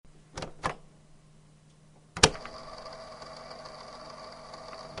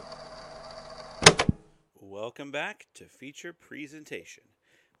welcome back to Feature Presentation.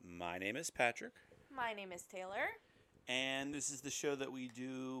 My name is Patrick. My name is Taylor. And this is the show that we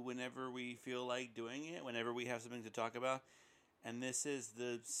do whenever we feel like doing it, whenever we have something to talk about. And this is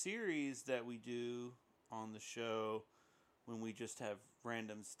the series that we do on the show when we just have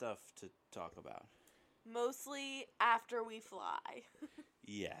random stuff to talk about. Mostly after we fly.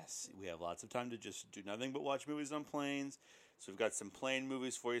 Yes, we have lots of time to just do nothing but watch movies on planes. So we've got some plane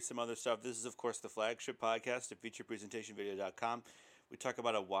movies for you, some other stuff. This is, of course, the flagship podcast at featurepresentationvideo.com. We talk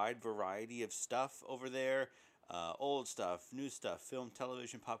about a wide variety of stuff over there. Old stuff, new stuff, film,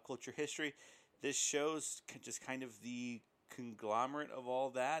 television, pop culture, history. This show's just kind of the conglomerate of all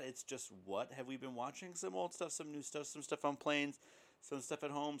that. It's just what have we been watching? Some old stuff, some new stuff, some stuff on planes, some stuff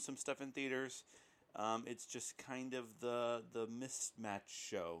at home, some stuff in theaters. It's just kind of the mismatch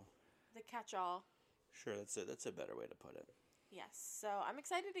show. The catch-all. Sure, that's a better way to put it. Yes, so I'm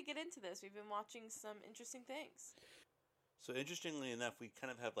excited to get into this. We've been watching some interesting things. So interestingly enough, we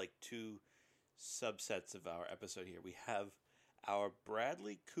kind of have like two subsets of our episode here. We have our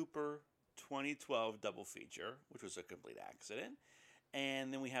Bradley Cooper 2012 double feature, which was a complete accident.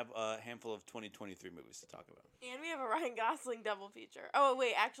 And then we have a handful of 2023 movies to talk about. And we have a Ryan Gosling double feature. Oh,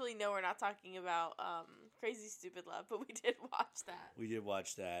 wait, actually, no, we're not talking about Crazy Stupid Love, but we did watch that. We did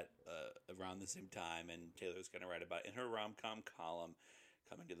watch that around the same time, and Taylor's going to write about it in her rom-com column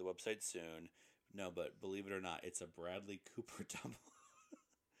coming to the website soon. No, but believe it or not, it's a Bradley Cooper double.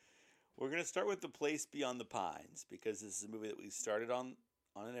 We're going to start with The Place Beyond the Pines, because this is a movie that we started on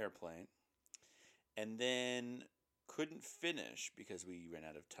an airplane, and then couldn't finish because we ran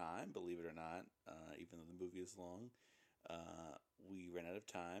out of time, believe it or not, even though the movie is long. We ran out of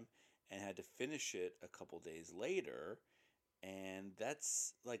time and had to finish it a couple days later, and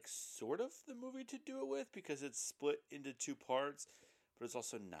that's like sort of the movie to do it with because it's split into two parts, but it's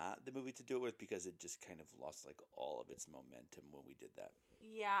also not the movie to do it with because it just kind of lost like all of its momentum when we did that.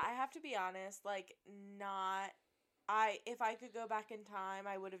 Yeah, I have to be honest, if I could go back in time,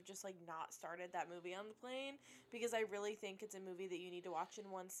 I would have just not started that movie on the plane because I really think it's a movie that you need to watch in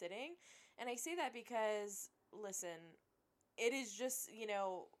one sitting. And I say that because, listen, it is just,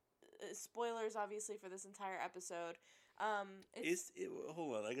 spoilers obviously for this entire episode.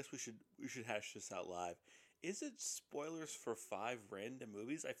 Hold on, I guess we should hash this out live. Is it spoilers for 5 random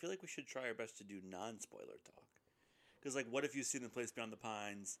movies? I feel like we should try our best to do non-spoiler talk. Because, what if you've seen The Place Beyond the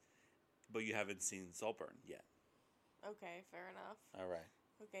Pines, but you haven't seen Saltburn yet? Okay, fair enough. All right.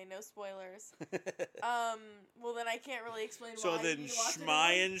 Okay, no spoilers. Well, then I can't really explain why. So then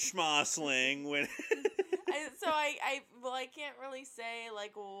Schmai and Schmosling when... I can't really say,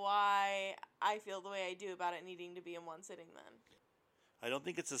 why I feel the way I do about it needing to be in one sitting then. I don't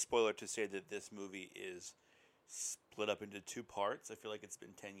think it's a spoiler to say that this movie is split up into 2 parts. I feel like it's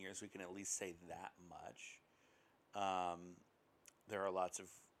been 10 years. We can at least say that much. There are lots of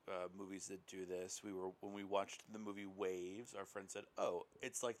movies that do this. When we watched the movie Waves, our friend said, "Oh,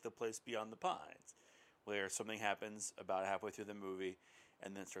 it's like The Place Beyond the Pines," where something happens about halfway through the movie,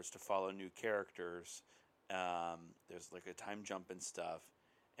 and then starts to follow new characters. There's a time jump and stuff,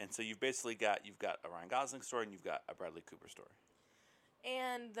 and so you've got a Ryan Gosling story and you've got a Bradley Cooper story.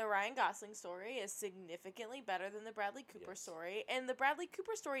 And the Ryan Gosling story is significantly better than the Bradley Cooper story. And the Bradley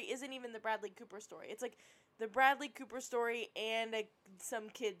Cooper story isn't even the Bradley Cooper story. It's the Bradley Cooper story and some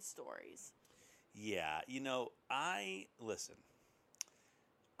kids' stories. Yeah, listen.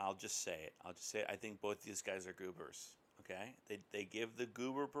 I'll just say it. I think both these guys are goobers, okay? They give the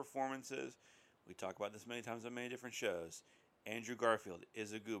goober performances. We talk about this many times on many different shows. Andrew Garfield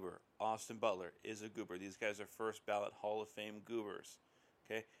is a goober. Austin Butler is a goober. These guys are first ballot Hall of Fame goobers.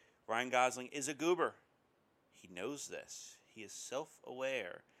 Okay? Ryan Gosling is a goober. He knows this. He is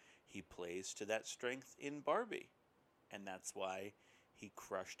self-aware. He plays to that strength in Barbie. And that's why he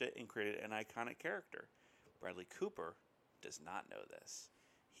crushed it and created an iconic character. Bradley Cooper does not know this.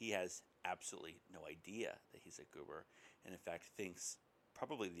 He has absolutely no idea that he's a goober, and in fact thinks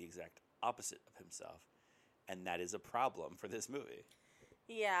probably the exact opposite of himself. And that is a problem for this movie.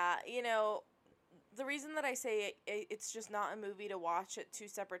 Yeah, the reason that I say it's just not a movie to watch at 2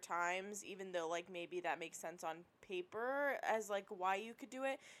 separate times, even though, maybe that makes sense on paper as, why you could do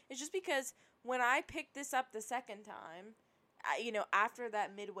it, is just because when I picked this up the second time, after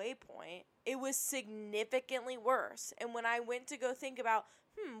that midway point, it was significantly worse. And when I went to go think about,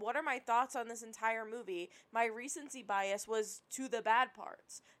 what are my thoughts on this entire movie, my recency bias was to the bad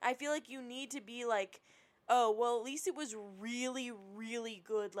parts. I feel like you need to be oh, well, at least it was really, really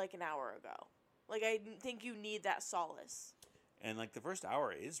good an hour ago. I think you need that solace. And the first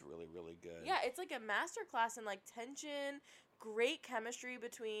hour is really, really good. Yeah, it's a masterclass in tension, great chemistry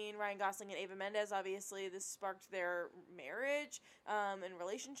between Ryan Gosling and Eva Mendes. Obviously, this sparked their marriage and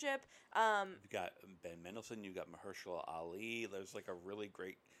relationship. You've got Ben Mendelsohn. You've got Mahershala Ali. There's like a really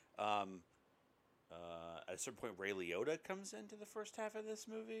great. At a certain point, Ray Liotta comes into the first half of this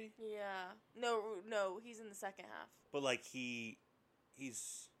movie. Yeah. No, he's in the second half. But like he's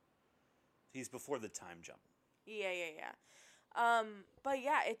before the time jump. Yeah. But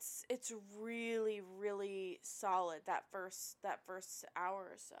yeah, it's really, really solid that first hour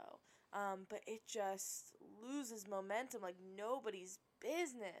or so. But it just loses momentum like nobody's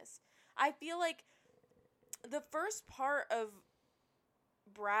business. I feel like the first part of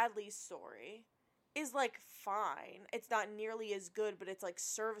Bradley's story is like fine. It's not nearly as good, but it's like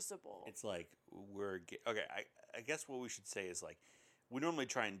serviceable. It's like okay. I guess what we should say is like we normally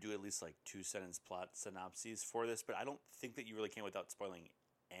try and do at least like 2-sentence plot synopses for this, but I don't think that you really can without spoiling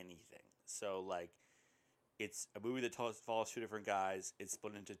anything. So like it's a movie that follows two different guys. It's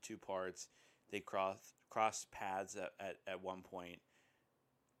split into two parts. They cross paths at one point.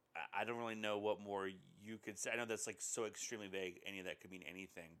 I don't really know what more you could say. I know that's like so extremely vague. Any of that could mean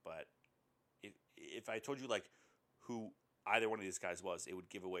anything, but if I told you like who either one of these guys was, it would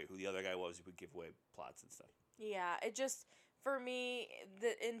give away who the other guy was. It would give away plots and stuff. Yeah, it just for me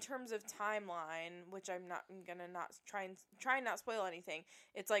in terms of timeline, which I'm gonna try and not spoil anything.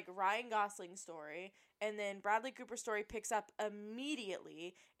 It's like Ryan Gosling's story, and then Bradley Cooper's story picks up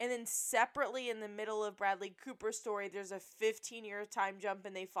immediately, and then separately in the middle of Bradley Cooper's story, there's a 15-year time jump,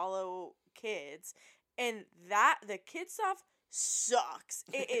 and they follow kids, and the kid stuff sucks.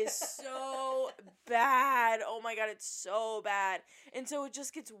 It is so bad. Oh my god, it's so bad. And so it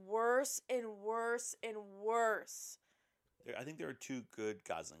just gets worse and worse and worse. I think there are two good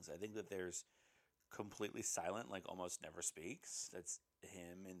Goslings. I think that there's completely silent, like almost never speaks. That's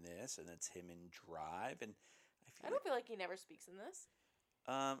him in this, and that's him in Drive. And I don't feel like he never speaks in this.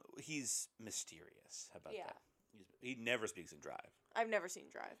 He's mysterious. How about Yeah. that? He never speaks in Drive. I've never seen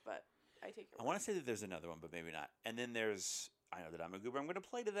Drive, but I take it. I want to say that there's another one, but maybe not. And then there's I Know That I'm a Goober. I'm going to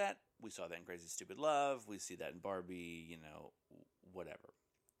play to that. We saw that in Crazy Stupid Love. We see that in Barbie. You know, whatever.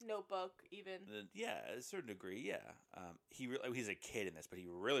 Notebook, even. Yeah, to a certain degree, yeah. He's a kid in this, but he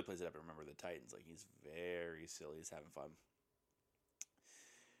really plays it up in Remember the Titans. Like, he's very silly. He's having fun.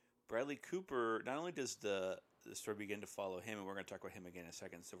 Bradley Cooper, not only does the story begin to follow him, and we're going to talk about him again in a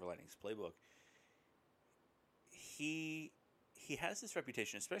second, Silver Linings Playbook, he has this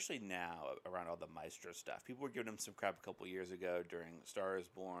reputation, especially now around all the Maestro stuff. People were giving him some crap a couple years ago during Star is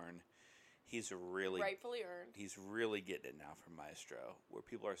Born. He's really rightfully earned. He's really getting it now from Maestro, where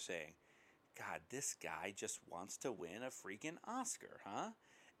people are saying, God, this guy just wants to win a freaking Oscar, huh?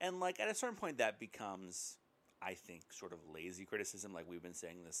 And like at a certain point that becomes, I think, sort of lazy criticism. Like we've been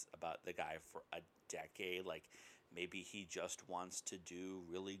saying this about the guy for a decade. Like maybe he just wants to do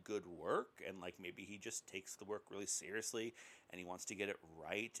really good work, and like maybe he just takes the work really seriously, and he wants to get it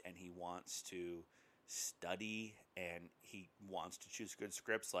right, and he wants to study, and he wants to choose good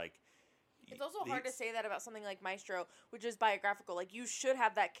scripts. Like it's also hard to say that about something like Maestro, which is biographical. Like, you should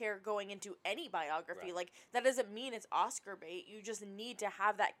have that care going into any biography. Right. Like, that doesn't mean it's Oscar bait. You just need to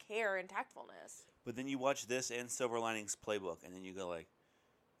have that care and tactfulness. But then you watch this and Silver Linings Playbook, and then you go like,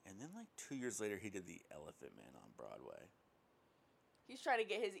 and then like 2 years later, he did The Elephant Man on Broadway. He's trying to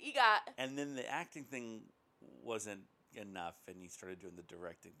get his EGOT. And then the acting thing wasn't enough, and he started doing the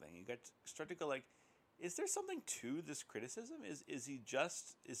directing thing. You start to go like, is there something to this criticism? Is he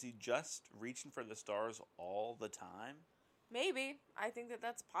just reaching for the stars all the time? Maybe. I think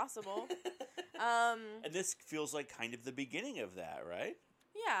that's possible. And this feels like kind of the beginning of that, right?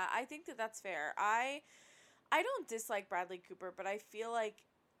 Yeah, I think that's fair. I don't dislike Bradley Cooper, but I feel like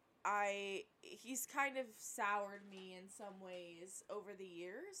he's kind of soured me in some ways over the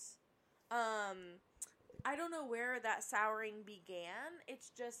years. I don't know where that souring began.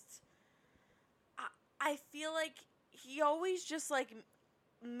 It's just I feel like he always just like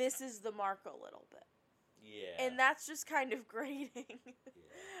misses the mark a little bit. Yeah. And that's just kind of grating.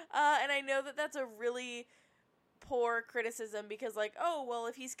 Yeah. And I know that that's a really poor criticism because, like, oh, well,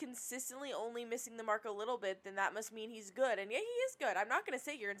 if he's consistently only missing the mark a little bit, then that must mean he's good. And yeah, he is good. I'm not going to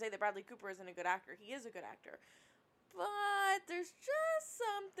sit here and say that Bradley Cooper isn't a good actor. He is a good actor. But there's just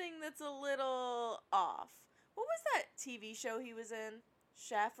something that's a little off. What was that TV show he was in?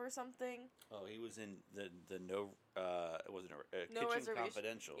 Chef or something? Oh, he was in the no. It wasn't a No Kitchen Reservation.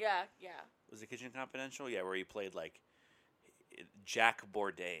 Confidential. Yeah. Was it Kitchen Confidential? Yeah, where he played like Jack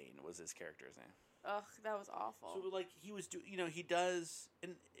Bourdain was his character's name. Ugh, that was awful. So like he was he does,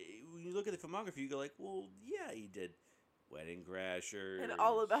 and when you look at the filmography, you go like, well, yeah, he did Wedding Crashers. And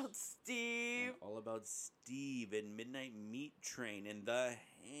All About Steve. And All About Steve and Midnight Meat Train and The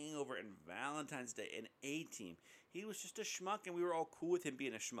Hangover and Valentine's Day and A-Team. He was just a schmuck, and we were all cool with him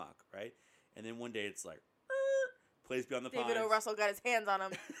being a schmuck, right? And then one day it's like, Plays Beyond the Pines. David O. Russell got his hands on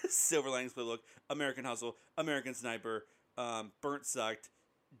him. Silver Linings Playbook, American Hustle, American Sniper, Burnt Sucked,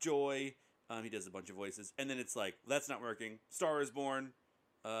 Joy. He does a bunch of voices. And then it's like, that's not working. Star is Born.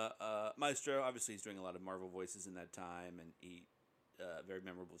 Maestro. Obviously, he's doing a lot of Marvel voices in that time. And he, very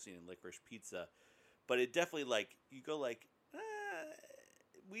memorable scene in Licorice Pizza. But it definitely, like, you go like,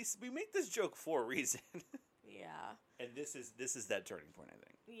 we make this joke for a reason. Yeah. And this is that turning point, I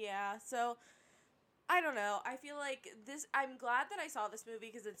think. Yeah, so I don't know. I feel like I'm glad that I saw this movie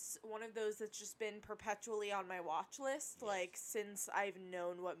because it's one of those that's just been perpetually on my watch list, Yes. like, since I've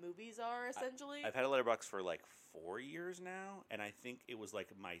known what movies are, essentially. I've had a Letterboxd for like 4 years now, and I think it was like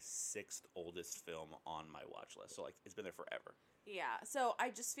my 6th oldest film on my watch list. So like it's been there forever. Yeah, so I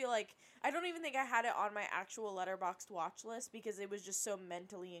just feel like I don't even think I had it on my actual Letterboxd watch list because it was just so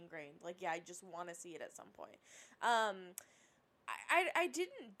mentally ingrained. Like, yeah, I just want to see it at some point. I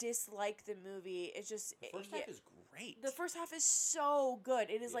didn't dislike the movie. It's just The first half is great. the first half is so good.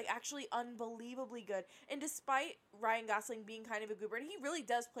 It is like Yeah. actually unbelievably good. And despite Ryan Gosling being kind of a goober, and he really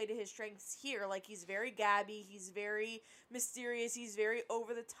does play to his strengths here. Like, he's very gabby, he's very mysterious, he's very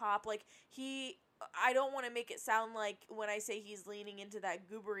over the top. Like, I don't want to make it sound like when I say he's leaning into that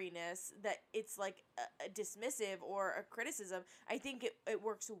gooberiness that it's like a dismissive or a criticism. I think it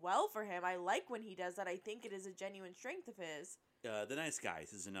works well for him. I like when he does that. I think it is a genuine strength of his. The Nice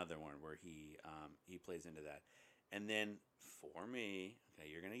Guys is another one where he plays into that. And then for me, okay,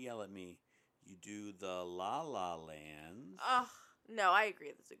 you're gonna yell at me. You do the La La Land. Ugh. No, I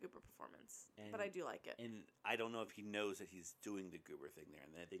agree. That's a goober performance. And- But I do like it. And I don't know if he knows that he's doing the goober thing there,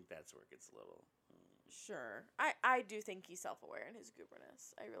 and I think that's where it gets a little. Sure. I do think he's self-aware in his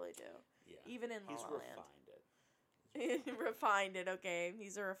gooberness. I really do. Yeah. Even in La He's La refined it. Land. Refined it, okay.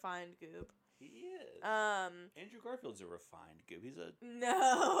 He's a refined goob. He is. Um, Andrew Garfield's a refined goob. He's a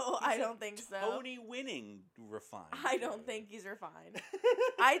no, I don't think so. Tony-winning refined. I don't goob. think he's refined.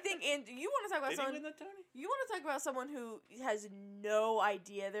 I think, and you want to talk about Did he someone. win the Tony? You want to talk about someone who has no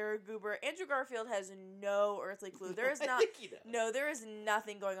idea they're a goober. Andrew Garfield has no earthly clue. There is I not. think he does. No, there is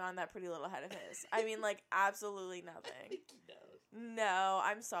nothing going on in that pretty little head of his. I mean, like, absolutely I nothing. think he does. No,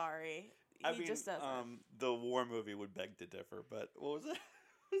 I'm sorry. I He mean, just doesn't. the war movie would beg to differ, but what was it?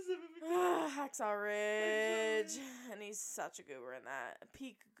 What was the movie called? Hacksaw Ridge, and he's such a goober in that. A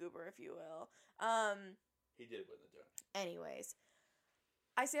peak goober, if you will. He did win the Tony. Anyways,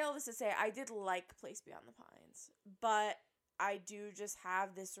 I say all this to say I did like Place Beyond the Pines, but I do just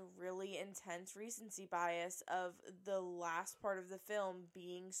have this really intense recency bias of the last part of the film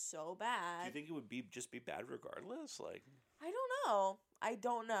being so bad. Do you think it would just be bad regardless? Like, I don't know. I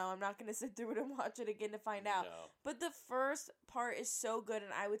don't know. I'm not going to sit through it and watch it again to find out. No. But the first part is so good,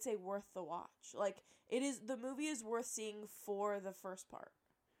 and I would say worth the watch. Like, the movie is worth seeing for the first part.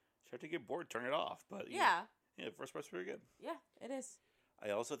 Start to get bored, turn it off. But Yeah. yeah, the first part's pretty good. Yeah, it is. I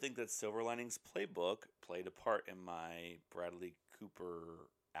also think that Silver Linings Playbook played a part in my Bradley Cooper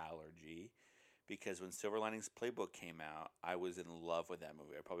allergy, because when Silver Linings Playbook came out, I was in love with that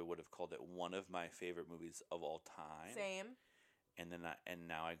movie. I probably would have called it one of my favorite movies of all time. Same. And then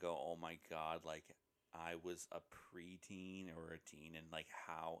now I go, oh my god, like I was a preteen or a teen, and like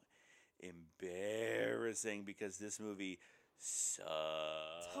how embarrassing, because this movie sucks.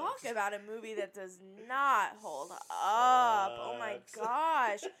 Talk about a movie that does not hold up. Oh my Sucks.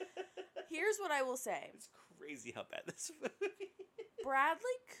 gosh. Here's what I will say. It's crazy how bad this movie is. Bradley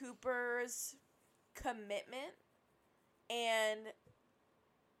Cooper's commitment and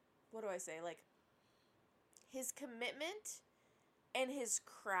what do I say? Like, his commitment and his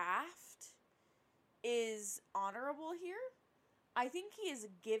craft is honorable here. I think he is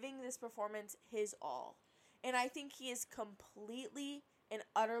giving this performance his all. And I think he is completely and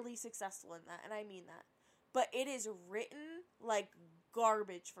utterly successful in that. And I mean that. But it is written like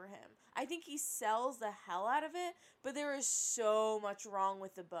garbage for him. I think he sells the hell out of it, but there is so much wrong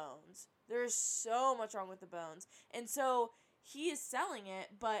with the bones. There is so much wrong with the bones. And so he is selling it,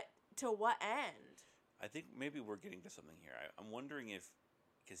 but to what end? I think maybe we're getting to something here. I'm wondering if,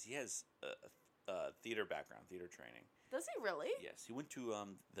 because he has a theater background, theater training. Does he really? Yes, he went to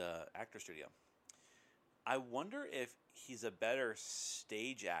the actor studio. I wonder if he's a better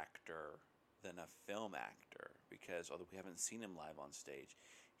stage actor than a film actor, because although we haven't seen him live on stage,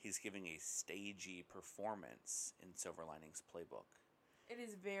 he's giving a stagey performance in Silver Linings Playbook. It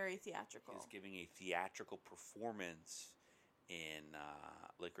is very theatrical. He's giving a theatrical performance in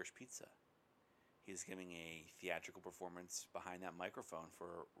Licorice Pizza. he's giving a theatrical performance behind that microphone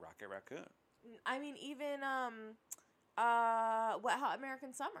for Rocket Raccoon. I mean, even Wet Hot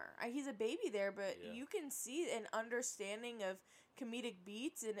American Summer. He's a baby there, but you can see an understanding of comedic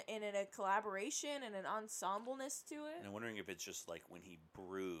beats and a collaboration and an ensembleness to it. And I'm wondering if it's just like when he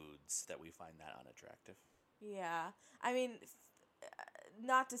broods that we find that unattractive. Yeah, I mean,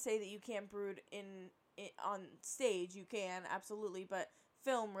 not to say that you can't brood on stage. You can absolutely, but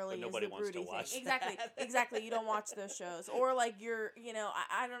film really is the brooding thing. Exactly, exactly. You don't watch those shows, or like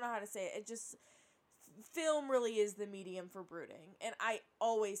I don't know how to say it. It just film really is the medium for brooding, and I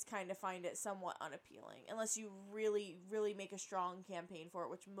always kind of find it somewhat unappealing unless you really, really make a strong campaign for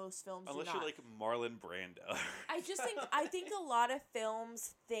it, which most films do not. Unless you're like Marlon Brando. I think a lot of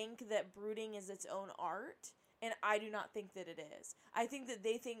films think that brooding is its own art, and I do not think that it is. I think that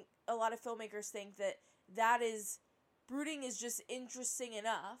a lot of filmmakers think that is brooding is just interesting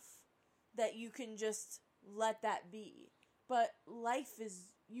enough that you can just let that be. But life is,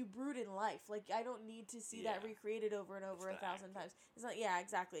 you brood in life. Like, I don't need to see that recreated over and over 1,000 times. It's not,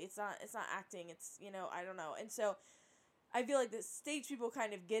 exactly. It's not acting. It's, I don't know. And so I feel like the stage people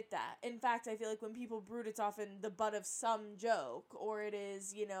kind of get that. In fact, I feel like when people brood, it's often the butt of some joke, or it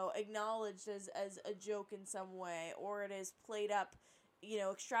is, acknowledged as a joke in some way, or it is played up,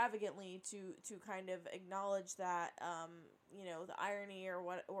 extravagantly to kind of acknowledge that, the irony or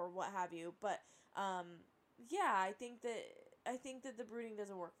what have you. But, I think that the brooding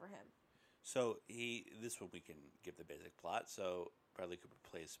doesn't work for him. So this one we can give the basic plot. So Bradley Cooper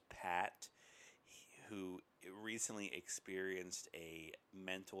plays Pat, who recently experienced a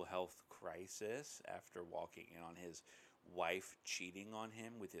mental health crisis after walking in on his wife cheating on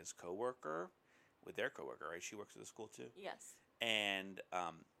him with their coworker, right? She works at the school too. Yes. And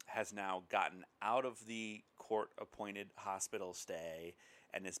has now gotten out of the court-appointed hospital stay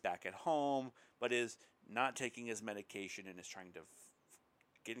and is back at home, but is not taking his medication and is trying to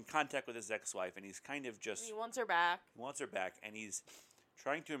get in contact with his ex-wife, and he's kind of just... He wants her back. And he's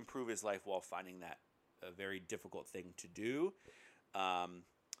trying to improve his life while finding that a very difficult thing to do.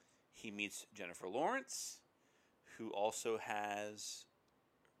 He meets Jennifer Lawrence, who also has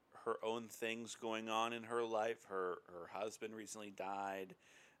her own things going on in her life. Her husband recently died.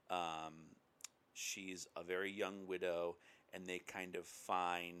 She's a very young widow, and they kind of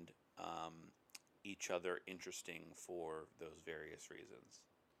find each other interesting for those various reasons.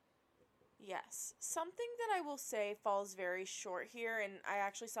 Yes. Something that I will say falls very short here, and I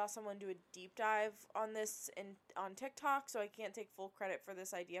actually saw someone do a deep dive on this on TikTok, so I can't take full credit for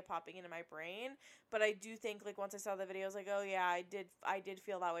this idea popping into my brain, but I do think, like, once I saw the video, I was like, oh yeah, I did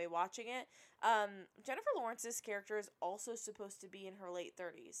feel that way watching it. Jennifer Lawrence's character is also supposed to be in her late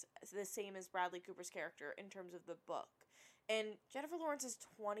 30s, the same as Bradley Cooper's character in terms of the book. And Jennifer Lawrence is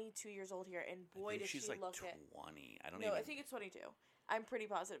 22 years old here, and boy, does she look it. She's like 20. I think it's 22. I'm pretty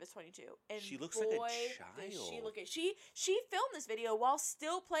positive it's 22. And she looks like a child. Does she look it. She filmed this video while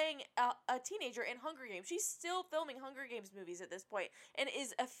still playing a teenager in Hunger Games. She's still filming Hunger Games movies at this point and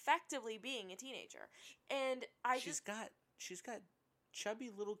is effectively being a teenager. And she's got chubby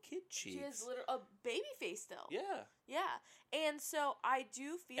little kid cheeks. She has a baby face still. Yeah. Yeah. And so I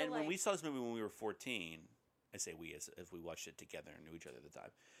do feel and when we saw this movie when we were 14, I say we as if we watched it together and knew each other at the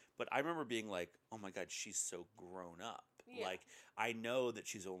time. But I remember being like, oh my God, she's so grown up. Yeah. Like, I know that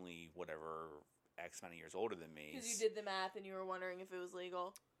she's only, whatever, X amount of years older than me. Because you did the math and you were wondering if it was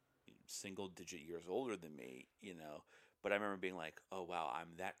legal. Single-digit years older than me, But I remember being like, oh, wow,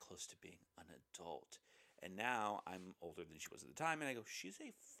 I'm that close to being an adult. And now I'm older than she was at the time. And I go, she's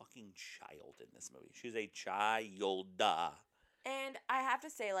a fucking child in this movie. She's a child. And I have to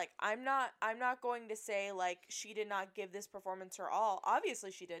say, like, I'm not going to say, like, she did not give this performance her all.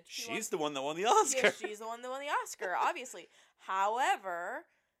 Obviously she did. She's the one that won the Oscar. Yes, she's the one that won the Oscar, obviously. However,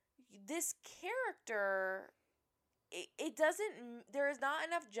 this character, it doesn't, there is not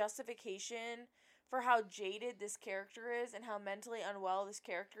enough justification for how jaded this character is and how mentally unwell this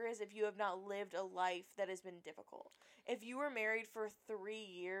character is if you have not lived a life that has been difficult. If you were married for 3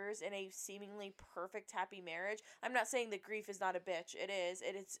 years in a seemingly perfect, happy marriage, I'm not saying that grief is not a bitch. It is.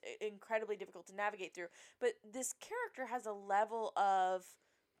 It is incredibly difficult to navigate through. But this character has a level of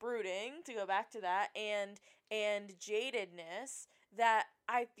brooding, to go back to that, and jadedness that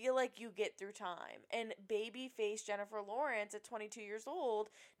I feel like you get through time. And baby-faced Jennifer Lawrence at 22 years old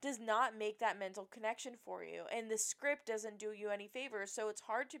does not make that mental connection for you. And the script doesn't do you any favors, so it's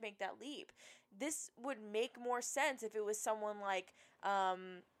hard to make that leap. This would make more sense if it was someone like, I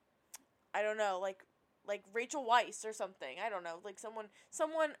don't know, like like Rachel Weisz or something. I don't know, like someone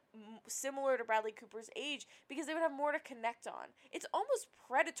similar to Bradley Cooper's age, because they would have more to connect on. It's almost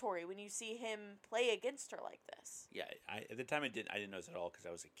predatory when you see him play against her like this. Yeah, at the time I didn't notice it at all because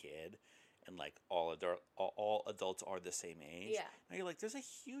I was a kid, and like all adults are the same age. Yeah. And you're like, there's a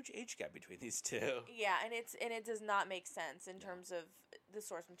huge age gap between these two. Yeah, and it does not make sense in terms of the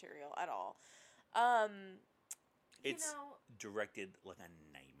source material at all. It's directed like a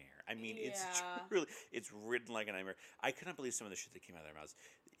nightmare. I mean, it's written like a nightmare. I couldn't believe some of the shit that came out of their mouths.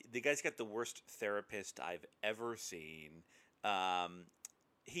 The guy's got the worst therapist I've ever seen.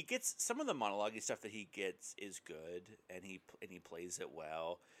 He gets some of the monologue stuff that he gets is good, and he plays it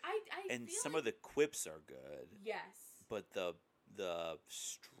well. I and feel some like, of the quips are good. yes. But the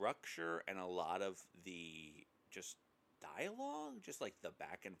structure and a lot of the just dialogue, just like the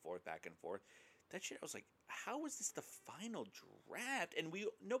back and forth, that shit, I was like, how is this the final draft? And we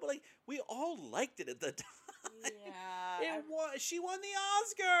all liked it at the time. Yeah. She won the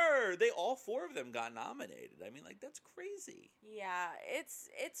Oscar. They all four of them got nominated. I mean, like, that's crazy. Yeah, it's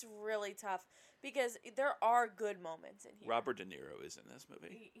really tough because there are good moments in here. Robert De Niro is in this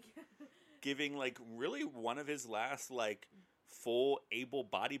movie. Giving, like, really one of his last, like, full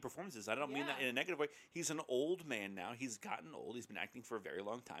able-bodied performances. I don't mean that in a negative way. He's an old man now. He's gotten old. He's been acting for a very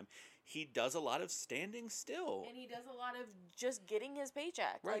long time. He does a lot of standing still. And he does a lot of just getting his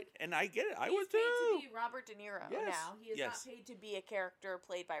paycheck. Right. Like, and I get it. I would too. too. He's paid to be Robert De Niro now. He is not paid to be a character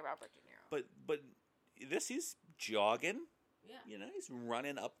played by Robert De Niro. But he's jogging. Yeah. You know, he's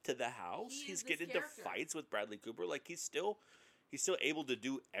running up to the house. He's getting into fights with Bradley Cooper. Like, he's still able to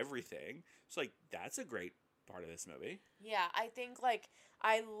do everything. So, like, that's a great part of this movie. Yeah, I think, like,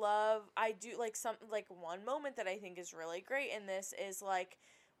 one moment that I think is really great in this is, like,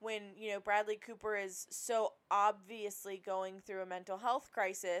 when, you know, Bradley Cooper is so obviously going through a mental health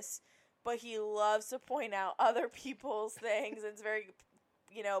crisis, but he loves to point out other people's things. It's very,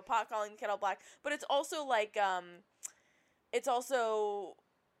 you know, pot calling the kettle black. But it's also, like, I don't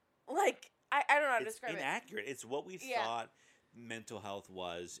know how to describe it. It's inaccurate. It's what we thought mental health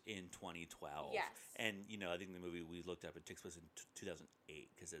was in 2012. Yes. And, you know, I think the movie we looked up, it takes place in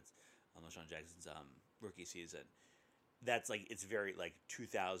 2008 because it's LeSean Jackson's rookie season. That's, like, it's very, like,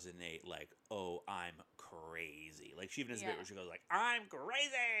 2008, like, oh, I'm crazy. Like, she even has a bit where she goes, like, I'm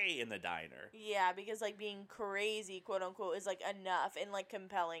crazy in the diner. Yeah, because, like, being crazy, quote unquote, is, like, enough and, like,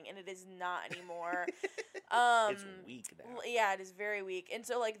 compelling, and it is not anymore. It's weak now. Yeah, it is very weak. And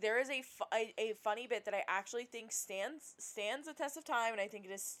so, like, there is a funny bit that I actually think stands the test of time, and I think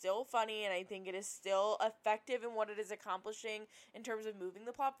it is still funny, and I think it is still effective in what it is accomplishing in terms of moving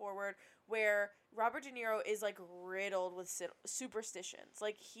the plot forward, where Robert De Niro is, like, riddled with superstitions.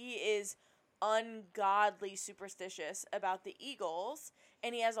 Like, he is ungodly superstitious about the Eagles,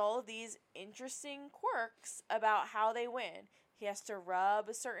 and he has all of these interesting quirks about how they win. He has to rub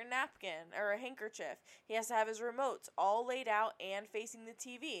a certain napkin or a handkerchief. He has to have his remotes all laid out and facing the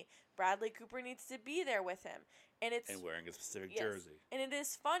TV. Bradley Cooper needs to be there with him. And wearing a specific jersey. And it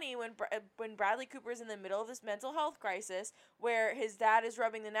is funny when Bradley Cooper is in the middle of this mental health crisis where his dad is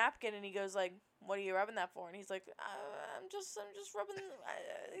rubbing the napkin and he goes like, "What are you rubbing that for?" And he's like, I'm just rubbing.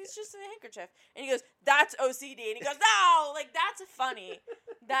 It's just a handkerchief." And he goes, "That's OCD." And he goes, "No, like that's funny."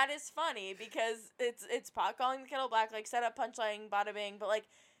 That is funny because it's pot calling the kettle black, like set up punchline, bada bing, but like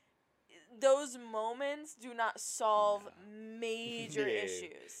those moments do not solve major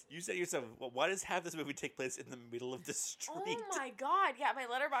issues. You said yourself, well, why does have this movie take place in the middle of the street? Oh my god, yeah, my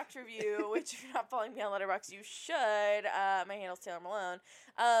Letterboxd review, which if you're not following me on Letterboxd, you should. My handle's Taylor Malone.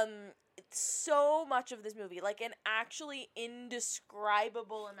 So much of this movie, like an actually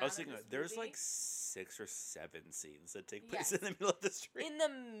indescribable amount. I was thinking, there's like 6 or 7 scenes that take place in the middle of the street. In the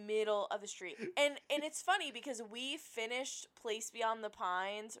middle of the street. And it's funny because we finished Place Beyond the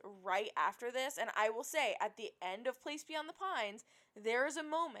Pines right after this, and I will say, at the end of Place Beyond the Pines, there is a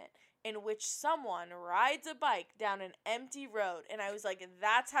moment in which someone rides a bike down an empty road, and I was like,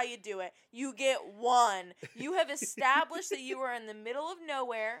 that's how you do it. You get one. You have established that you are in the middle of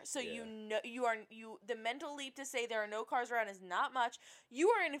nowhere, so you know the mental leap to say there are no cars around is not much. You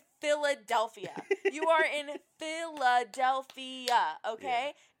are in Philadelphia. You are in Philadelphia,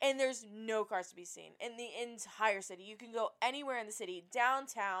 okay? Yeah. And there's no cars to be seen in the entire city. You can go anywhere in the city,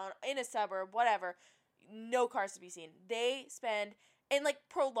 downtown, in a suburb, whatever. No cars to be seen. They spend in like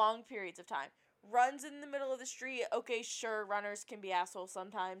prolonged periods of time. Runs in the middle of the street. Okay, sure, runners can be assholes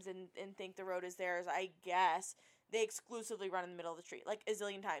sometimes and think the road is theirs, I guess. They exclusively run in the middle of the street, like a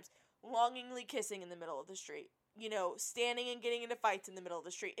zillion times. Longingly kissing in the middle of the street. You know, standing and getting into fights in the middle of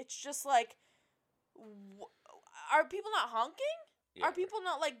the street. It's just like, are people not honking? Yeah, are people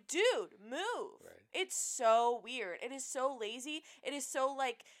not like, dude, move? Right. It's so weird. It is so lazy. It is so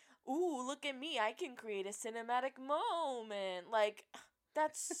like, ooh, look at me. I can create a cinematic moment. Like,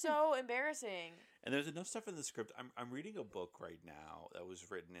 that's so embarrassing. And there's enough stuff in the script. I'm reading a book right now that was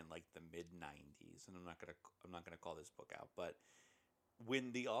written in like the mid '90s, and I'm not gonna call this book out. But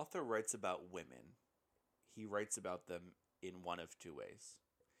when the author writes about women, he writes about them in one of two ways.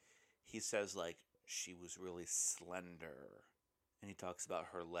 He says like she was really slender, and he talks about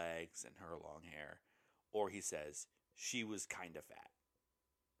her legs and her long hair, or he says she was kind of fat,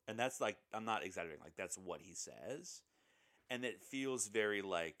 and that's like I'm not exaggerating. Like that's what he says, and it feels very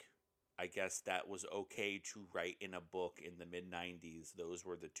like I guess that was okay to write in a book in the mid '90s. Those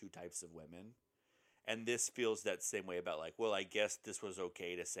were the two types of women. And this feels that same way about like, well, I guess this was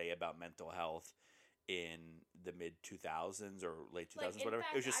okay to say about mental health in the mid 2000s or late 2000s, Like, in whatever.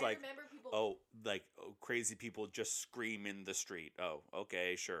 fact, It was just I like, remember people. oh, like crazy people just scream in the street. Oh,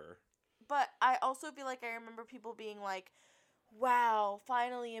 okay, sure. But I also feel like I remember people being like, "Wow,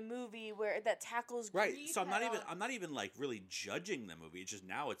 finally a movie where that tackles Right. grief So head on." I'm not even like really judging the movie. It's just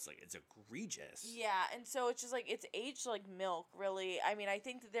now it's like it's egregious. Yeah, and so it's just like it's aged like milk, really. I mean, I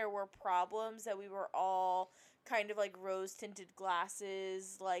think that there were problems that we were all kind of like rose tinted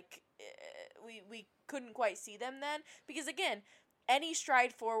glasses, like we couldn't quite see them then because again, any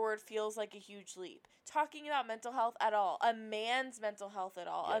stride forward feels like a huge leap. Talking about mental health at all, a man's mental health at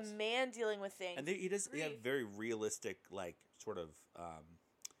all, Yes. a man dealing with things. And he does he have Grief. very realistic like sort of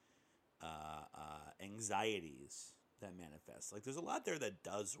anxieties that manifest. Like there's a lot there that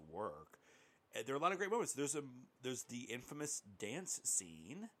does work. There are a lot of great moments. There's the infamous dance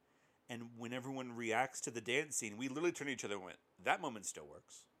scene, and when everyone reacts to the dance scene, we literally turn to each other and went, "That moment still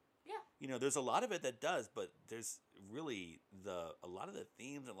works." Yeah. You know, there's a lot of it that does, but there's really a lot of the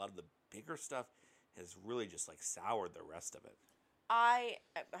themes and a lot of the bigger stuff has really just like soured the rest of it.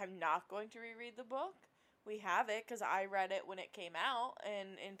 I'm not going to reread the book. We have it because I read it when it came out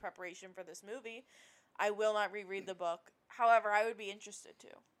and in preparation for this movie. I will not reread the book. However, I would be interested to.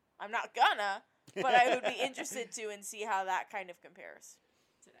 I'm not gonna, but I would be interested to and see how that kind of compares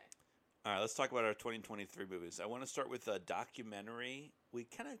today. All right, let's talk about our 2023 movies. I want to start with a documentary. We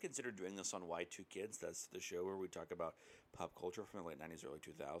kind of considered doing this on Y2Kids. That's the show where we talk about pop culture from the late 90s, early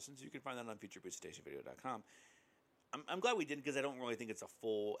 2000s. You can find that on featurebootstationvideo.com. I'm glad we didn't because I don't really think it's a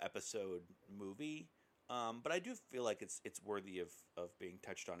full episode movie. But I do feel like it's worthy of being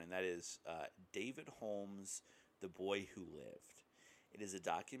touched on, and that is David Holmes, The Boy Who Lived. It is a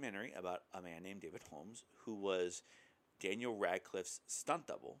documentary about a man named David Holmes who was Daniel Radcliffe's stunt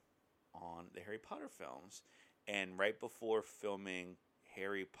double on the Harry Potter films. And right before filming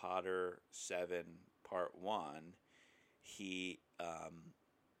Harry Potter 7 Part 1, he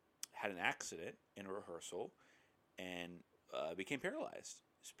had an accident in a rehearsal and became paralyzed.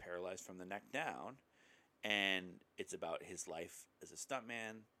 He was paralyzed from the neck down. And it's about his life as a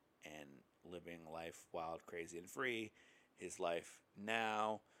stuntman and living life wild, crazy, and free. His life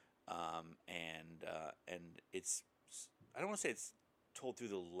now, and it's I don't want to say it's told through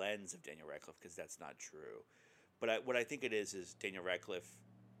the lens of Daniel Radcliffe because that's not true. But what I think it is Daniel Radcliffe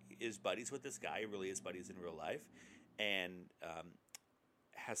is buddies with this guy. He really is buddies in real life, and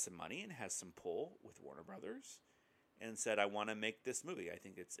has some money and has some pull with Warner Brothers. And said, I want to make this movie. I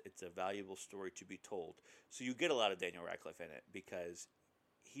think it's a valuable story to be told. So you get a lot of Daniel Radcliffe in it because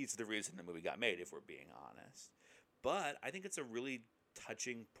he's the reason the movie got made, if we're being honest. But I think it's a really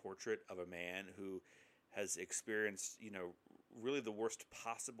touching portrait of a man who has experienced, really the worst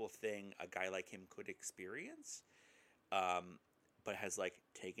possible thing a guy like him could experience, but has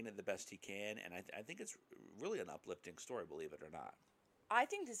taken it the best he can. And I think it's really an uplifting story, believe it or not. I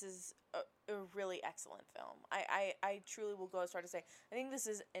think this is a really excellent film. I truly will go as far to say I think this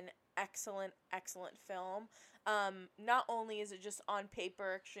is an excellent, excellent film. Not only is it just on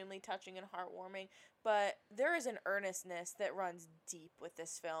paper extremely touching and heartwarming, but there is an earnestness that runs deep with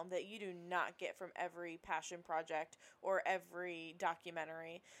this film that you do not get from every passion project or every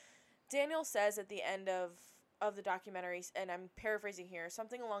documentary. Daniel says at the end of the documentary, and I'm paraphrasing here,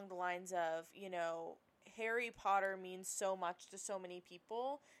 something along the lines of, Harry Potter means so much to so many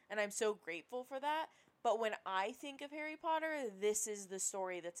people, and I'm so grateful for that. But when I think of Harry Potter, this is the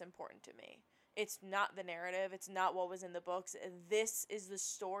story that's important to me. It's not the narrative. It's not what was in the books. This is the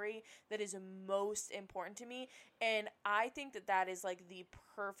story that is most important to me. And I think that is the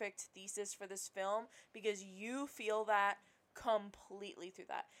perfect thesis for this film because you feel that completely through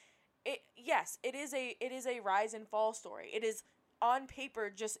that. Yes, it is a rise and fall story. It is on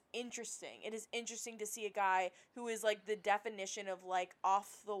paper just interesting. It is interesting to see a guy who is the definition of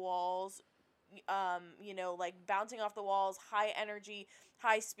off the walls, like bouncing off the walls, high energy,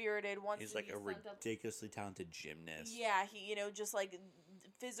 high spirited. He's like a ridiculously talented gymnast. Yeah, he, just like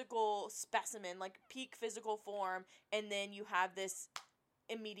physical specimen, like peak physical form, and then you have this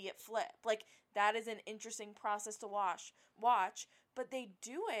immediate flip. Like, that is an interesting process to watch, but they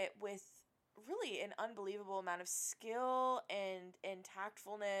do it with really an unbelievable amount of skill and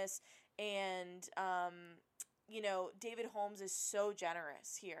tactfulness, and David Holmes is so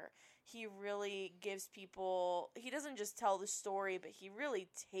generous here. He really gives people, he doesn't just tell the story, but he really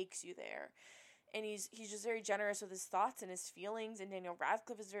takes you there. And he's just very generous with his thoughts and his feelings, and Daniel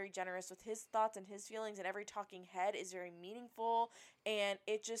Radcliffe is very generous with his thoughts and his feelings, and every talking head is very meaningful, and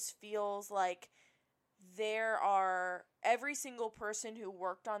it just feels like every single person who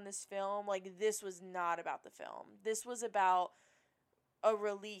worked on this film, like, this was not about the film. This was about a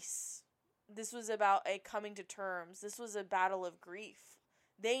release. This was about a coming to terms. This was a battle of grief.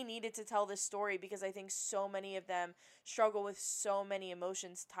 They needed to tell this story because I think so many of them struggle with so many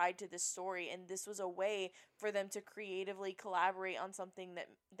emotions tied to this story, and this was a way for them to creatively collaborate on something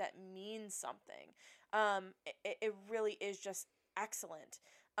that means something. It really is just excellent.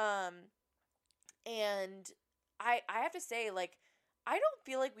 And I have to say, like, I don't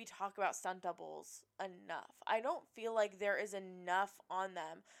feel like we talk about stunt doubles enough. I don't feel like there is enough on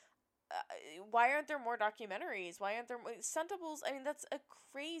them. Why aren't there more documentaries? Why aren't there more stunt doubles? I mean, that's a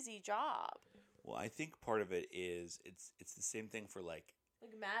crazy job. Well, I think part of it is it's the same thing for like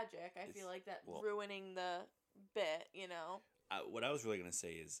magic. I feel like that ruining the bit. What I was really gonna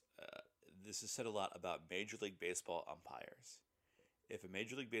say is this has said a lot about Major League Baseball umpires. If a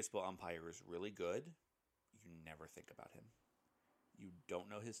Major League Baseball umpire is really good, you never think about him. You don't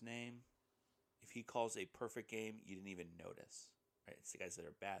know his name. If he calls a perfect game, you didn't even notice. Right? It's the guys that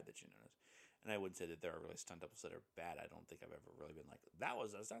are bad that you notice. And I wouldn't say that there are really stunt doubles that are bad. I don't think I've ever really been like, that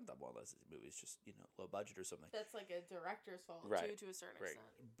was a stunt double, unless the movie's just, low budget or something. That's like a director's fault, right. too, to a certain extent.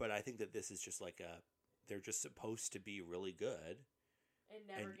 But I think that this is just like they're just supposed to be really good.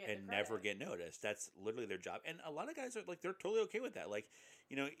 And never get noticed. That's literally their job. And a lot of guys are like, they're totally okay with that. Like,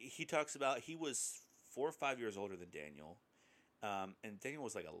 he talks about, he was 4 or 5 years older than Daniel. And Daniel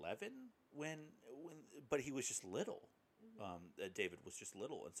was like 11 but he was just little. David was just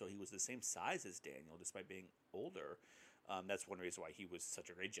little, and so he was the same size as Daniel, despite being older. That's one reason why he was such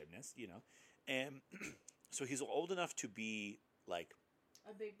a great gymnast, And so he's old enough to be like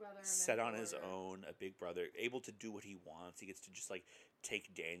a big brother, set on his own, a big brother, able to do what he wants. He gets to just like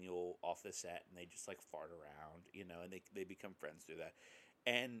take Daniel off the set, and they just like fart around, and they become friends through that.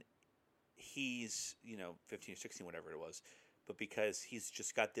 And he's 15 or 16, whatever it was. But because he's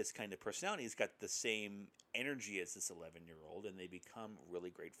just got this kind of personality, he's got the same energy as this 11-year-old, and they become really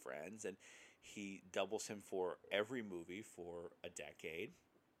great friends. And he doubles him for every movie for a decade.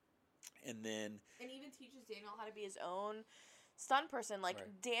 And even teaches Daniel how to be his own stunt person. Like,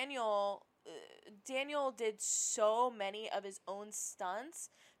 right. Daniel did so many of his own stunts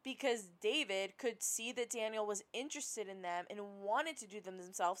because David could see that Daniel was interested in them and wanted to do them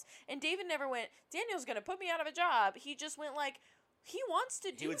themselves. And David never went, Daniel's going to put me out of a job. He just went like, he wants to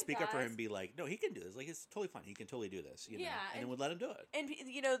do it, He would speak guys. up for him and be like, no, he can do this. Like, it's totally fine. He can totally do this. Yeah. And then would let him do it. And,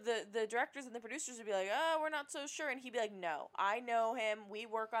 the directors and the producers would be like, oh, we're not so sure. And he'd be like, no, I know him. We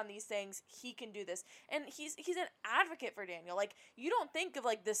work on these things. He can do this. And he's an advocate for Daniel. Like, you don't think of,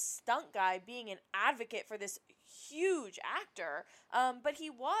 like, this stunt guy being an advocate for this huge actor. But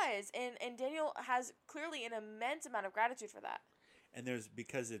he was. And Daniel has clearly an immense amount of gratitude for that. And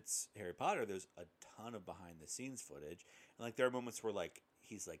because it's Harry Potter, there's a ton of behind-the-scenes footage. And, like, there are moments where, like,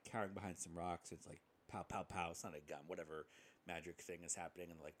 he's, like, cowering behind some rocks. It's, like, pow, pow, pow. It's not a gun. Whatever magic thing is happening.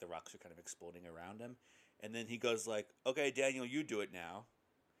 And, like, the rocks are kind of exploding around him. And then he goes, like, okay, Daniel, you do it now.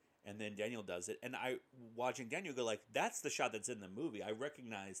 And then Daniel does it. And watching Daniel go, like, that's the shot that's in the movie. I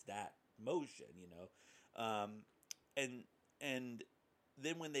recognize that motion, And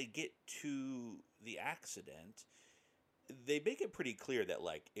then when they get to the accident, they make it pretty clear that,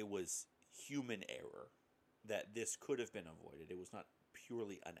 like, it was human error, that this could have been avoided. It was not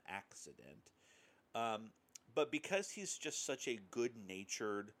purely an accident. But because he's just such a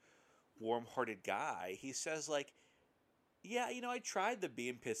good-natured, warm-hearted guy, he says, like, yeah, I tried the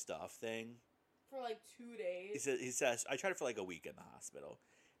being pissed off thing. For, like, 2 days. He says, I tried it for, like, a week in the hospital.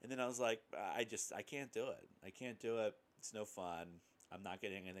 And then I was like, I can't do it. I can't do it. It's no fun. I'm not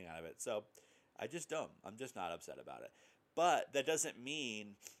getting anything out of it. So I just don't. I'm just not upset about it. But that doesn't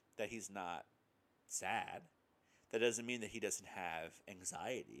mean that he's not sad. That doesn't mean that he doesn't have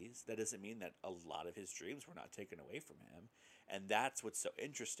anxieties. That doesn't mean that a lot of his dreams were not taken away from him. And that's what's so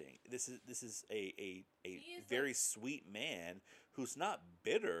interesting. This is a very sweet man who's not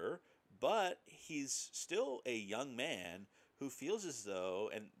bitter, but he's still a young man who feels as though,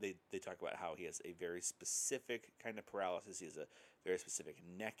 and they talk about how he has a very specific kind of paralysis. He has a very specific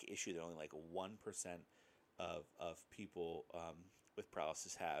neck issue that only like 1% of people with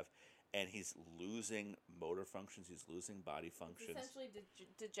paralysis have. And he's losing motor functions. He's losing body functions. It's essentially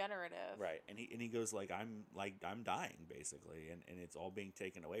degenerative. Right, and he goes I'm dying basically, and it's all being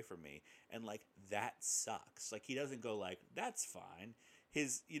taken away from me, and like that sucks. Like he doesn't go like that's fine.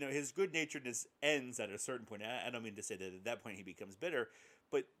 His his good naturedness ends at a certain point. I don't mean to say that at that point he becomes bitter,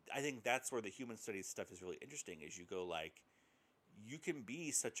 but I think that's where the human studies stuff is really interesting. Is you go like you can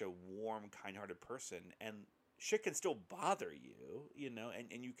be such a warm, kind-hearted person, and shit can still bother you,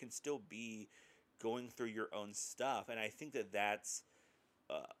 and you can still be going through your own stuff. And I think that that's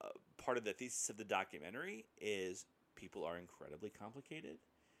part of the thesis of the documentary is people are incredibly complicated,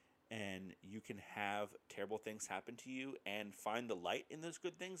 and you can have terrible things happen to you and find the light in those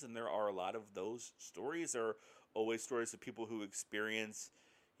good things. And there are a lot of those stories. There are always stories of people who experience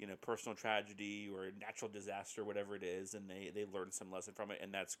personal tragedy or natural disaster, whatever it is, and they learn some lesson from it,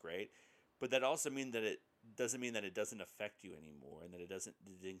 and that's great. But that also doesn't mean that it doesn't affect you anymore, and that it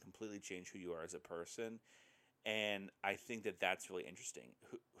didn't completely change who you are as a person. And I think that that's really interesting.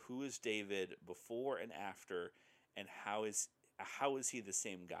 Who is David before and after, and how is he the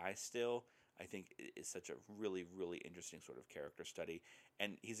same guy still? I think is such a really, really interesting sort of character study.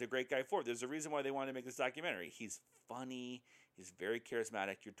 And he's a great guy for it. There's a reason why they wanted to make this documentary. He's funny. He's very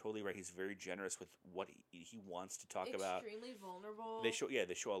charismatic. You're totally right. He's very generous with what he wants to talk about. Extremely vulnerable. They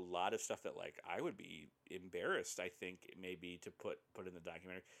show a lot of stuff that like I would be embarrassed, I think, maybe to put in the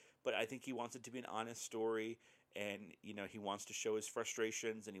documentary. But I think he wants it to be an honest story, and he wants to show his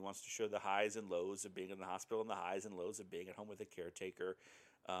frustrations, and he wants to show the highs and lows of being in the hospital and the highs and lows of being at home with a caretaker,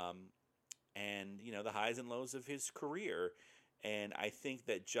 and the highs and lows of his career. And I think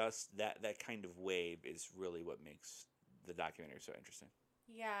that just that kind of wave is really what makes the documentary so interesting.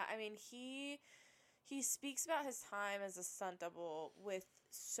 Yeah, I mean, he speaks about his time as a stunt double with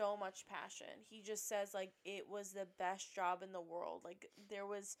so much passion. He just says like it was the best job in the world. Like there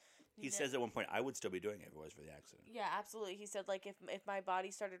was He says at one point, I would still be doing it if it was for the accident. Yeah, absolutely. He said like if my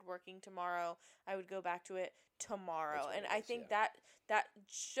body started working tomorrow, I would go back to it tomorrow. And I think that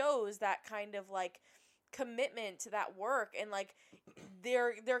shows that kind of like commitment to that work, and like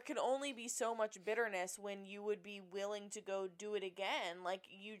there can only be so much bitterness when you would be willing to go do it again. Like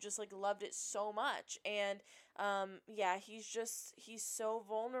you just like loved it so much. And he's so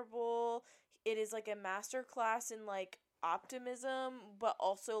vulnerable. It is like a master class in like optimism, but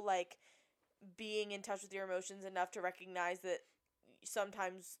also like being in touch with your emotions enough to recognize that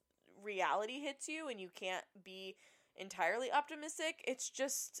sometimes reality hits you and you can't be entirely optimistic. It's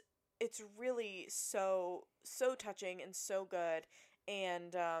really so touching and so good,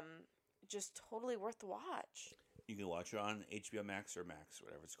 and just totally worth the watch. You can watch it on HBO Max or Max,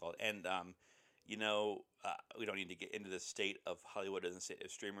 whatever it's called. And we don't need to get into the state of Hollywood and the state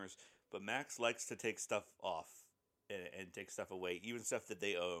of streamers, but Max likes to take stuff off and take stuff away, even stuff that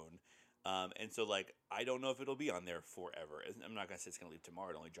they own. And so, like, I don't know if it'll be on there forever. I'm not going to say it's going to leave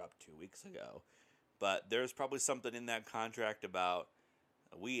tomorrow. It only dropped 2 weeks ago. But there's probably something in that contract about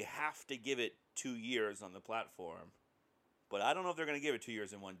we have to give it 2 years on the platform. But I don't know if they're going to give it 2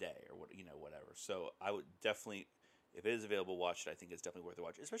 years in one day or whatever. So I would definitely, if it is available, watch it. I think it's definitely worth a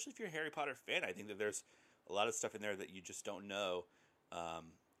watch, especially if you're a Harry Potter fan. I think that there's a lot of stuff in there that you just don't know,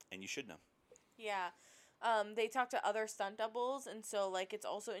 and you should know. Yeah. They talked to other stunt doubles, and so, like, it's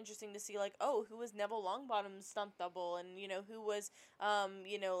also interesting to see, like, oh, who was Neville Longbottom's stunt double, and, who was,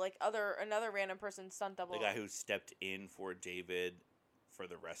 like, another random person's stunt double. The guy who stepped in for David for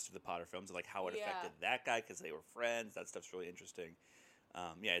the rest of the Potter films, like, how it affected that guy, because they were friends. That stuff's really interesting.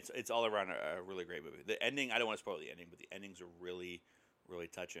 It's all around a really great movie. The ending, I don't want to spoil the ending, but the endings are really, really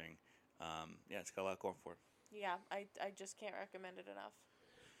touching. It's got a lot going for it. Yeah, I just can't recommend it enough.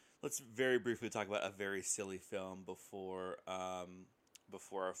 Let's very briefly talk about a very silly film before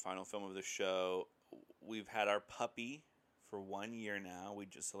our final film of the show. We've had our puppy for 1 year now. We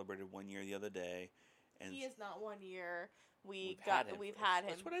just celebrated 1 year the other day. And he is not 1 year. We've had him.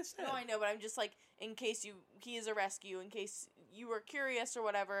 That's what I said. No, I know, but I'm just like, he is a rescue. In case you were curious or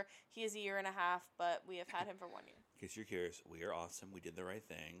whatever, he is 1.5 years, but we have had him for 1 year. In case you're curious, we are awesome. We did the right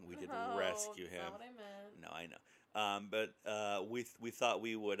thing. We did rescue him. That's not what I meant. No, I know. But we thought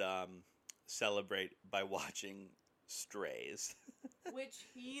we would celebrate by watching Strays, which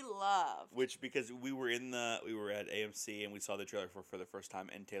he loved. Because we were at AMC and we saw the trailer for the first time,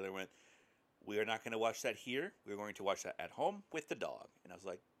 and Taylor went, "We are not going to watch that here. We're going to watch that at home with the dog." And I was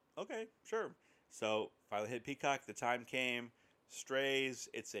like, "Okay, sure." So finally hit Peacock. The time came. Strays.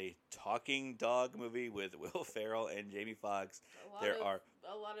 It's a talking dog movie with Will Ferrell and Jamie Foxx. There are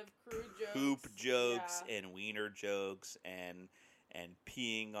a lot of crude jokes, poop jokes yeah, and wiener jokes and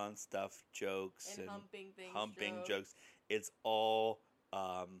peeing on stuff jokes and humping things humping jokes. jokes. It's all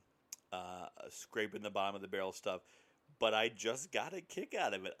scraping the bottom of the barrel stuff. But I just got a kick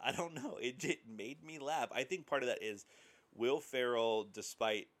out of it. I don't know. It made me laugh. I think part of that is Will Ferrell,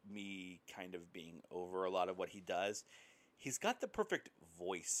 despite me kind of being over a lot of what he does, he's got the perfect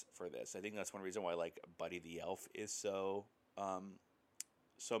voice for this. I think that's one reason why like Buddy the Elf is so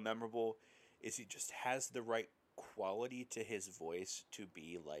memorable. Is he just has the right quality to his voice to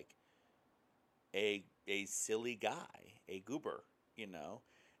be like a silly guy, a goober, you know.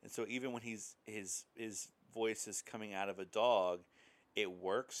 And so even when his voice is coming out of a dog, it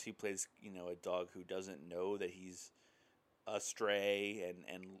works. He plays, you know, a dog who doesn't know that he's a stray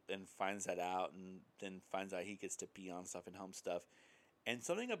and finds that out and then finds out he gets to pee on stuff and hump stuff. And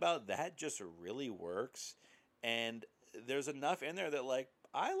something about that just really works. And there's enough in there that like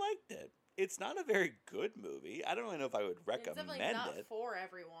I liked it. It's not a very good movie. I don't really know if I would recommend It's definitely not it. for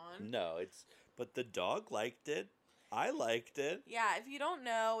everyone. No, but the dog liked it. I liked it. Yeah, if you don't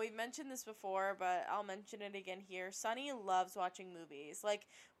know, we've mentioned this before, but I'll mention it again here. Sonny loves watching movies. Like,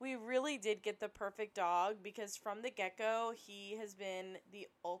 we really did get the perfect dog because from the get-go, he has been the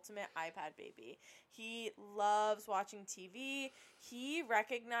ultimate iPad baby. He loves watching TV. He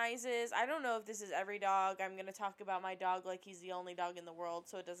recognizes, I don't know if this is every dog. I'm going to talk about my dog like he's the only dog in the world,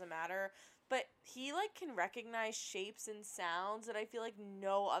 so it doesn't matter. But he, like, can recognize shapes and sounds that I feel like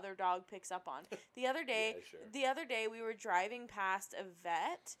no other dog picks up on. The other day, Yeah, sure. the other day we were driving past a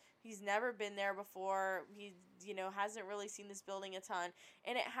vet. He's never been there before. He, you know, hasn't really seen this building a ton.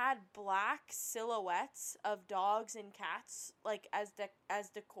 And it had black silhouettes of dogs and cats, like, as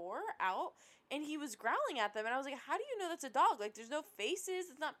decor out. And he was growling at them. And I was like, how do you know that's a dog? Like, there's no faces.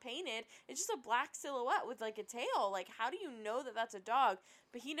 It's not painted. It's just a black silhouette with, like, a tail. Like, how do you know that that's a dog?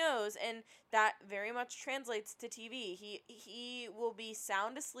 But he knows, and that very much translates to TV. He will be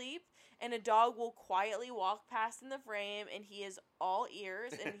sound asleep, and a dog will quietly walk past in the frame, and he is all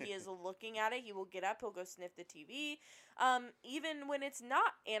ears, and he is looking at it. He will get up, he'll go sniff the TV. Even when it's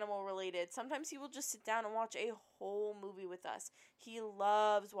not animal related, sometimes he will just sit down and watch a whole movie with us. He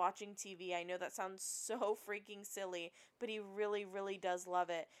loves watching TV. I know that sounds so freaking silly, but he really, really does love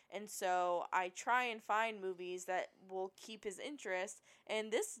it. And so I try and find movies that will keep his interest,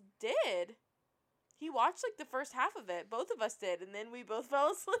 and this did. He watched like the first half of it. Both of us did, and then we both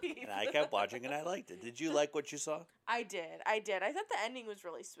fell asleep. And I kept watching and I liked it. Did you like what you saw? I did. I thought the ending was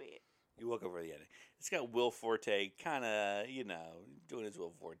really sweet. You woke over the ending. It's got Will Forte kind of, you know, doing his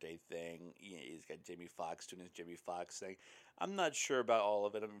Will Forte thing. He's got Jamie Foxx doing his Jamie Foxx thing. I'm not sure about all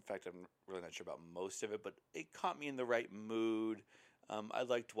of it. In fact, I'm really not sure about most of it, but it caught me in the right mood. I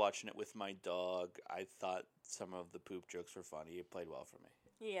liked watching it with my dog. I thought some of the poop jokes were funny. It played well for me.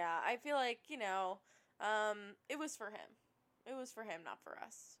 Yeah, I feel like, you know, it was for him. It was for him, not for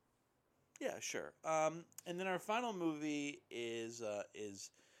us. Yeah, sure. And then our final movie is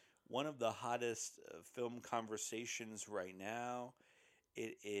one of the hottest film conversations right now.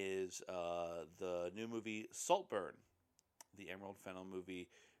 It is the new movie Saltburn, the Emerald Fennell movie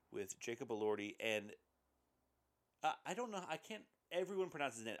with Jacob Elordi. And I don't know, everyone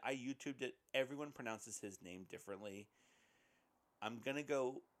pronounces it. I YouTubed it. Everyone pronounces his name differently. I'm going to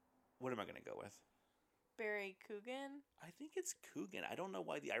go, what am I going to go with? Barry Coogan? I think it's Coogan. I don't know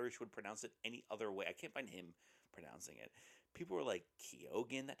why the Irish would pronounce it any other way. I can't find him pronouncing it. People were like,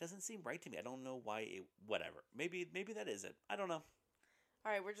 Keoghan? That doesn't seem right to me. I don't know why whatever. Maybe that is it. I don't know.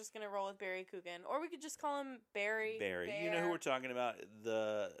 All right, we're just going to roll with Barry Coogan. Or we could just call him Barry. Barry. Bear. You know who we're talking about.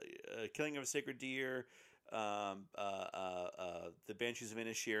 The Killing of a Sacred Deer, the Banshees of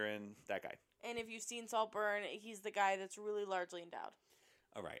Inisherin, that guy. And if you've seen Saltburn, he's the guy that's really largely endowed.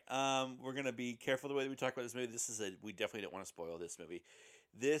 All right. We're going to be careful the way that we talk about this movie. We definitely don't want to spoil this movie.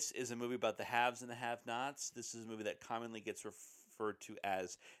 This is a movie about the haves and the have-nots. This is a movie that commonly gets referred to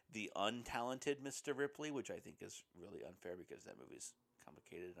as the untalented Mr. Ripley, which I think is really unfair because that movie's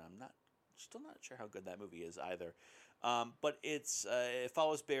complicated. And I'm still not sure how good that movie is either. But it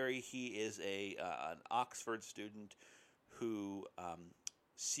follows Barry. He is an Oxford student who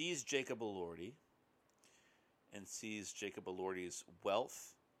sees Jacob Elordi and sees Jacob Elordi's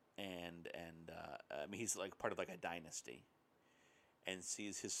wealth and I mean he's like part of like a dynasty, and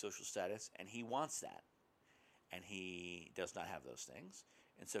sees his social status, and he wants that, and he does not have those things,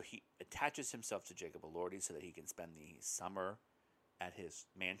 and so he attaches himself to Jacob Elordi so that he can spend the summer at his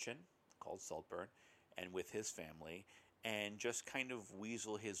mansion called Saltburn and with his family, and just kind of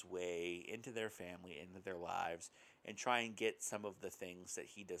weasel his way into their family, into their lives, and try and get some of the things that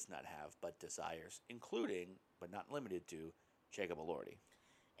he does not have but desires, including, but not limited to, Jacob Elordi.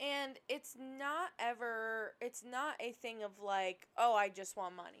 And it's not a thing of like, oh, I just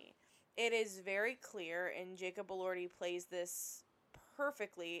want money. It is very clear, and Jacob Elordi plays this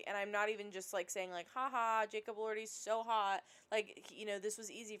perfectly. And I'm not even just like saying like, haha, Jacob Elordi's so hot. Like, this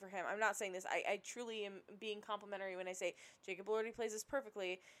was easy for him. I'm not saying this. I truly am being complimentary when I say Jacob Elordi plays this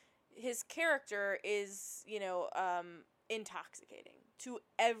perfectly. His character is, intoxicating to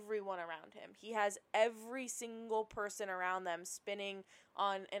everyone around him. He has every single person around them spinning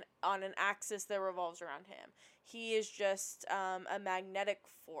on an axis that revolves around him. He is just a magnetic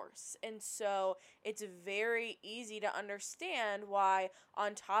force. And so it's very easy to understand why,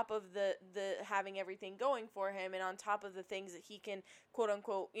 on top of the having everything going for him, and on top of the things that he can quote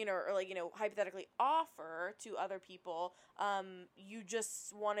unquote, hypothetically offer to other people, you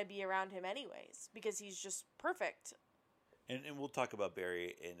just want to be around him anyways, because he's just perfect. And we'll talk about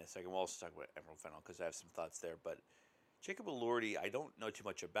Barry in a second. We'll also talk about Emerald Fennell because I have some thoughts there. But Jacob Elordi, I don't know too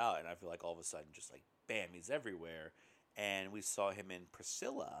much about, and I feel like all of a sudden, just like, bam, he's everywhere. And we saw him in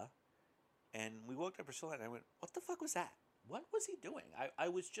Priscilla, and we walked up Priscilla, and I went, what the fuck was that? What was he doing? I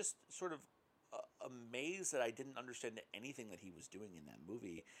was just sort of amazed that I didn't understand anything that he was doing in that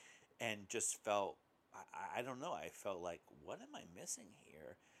movie, and just felt, I don't know, I felt like, what am I missing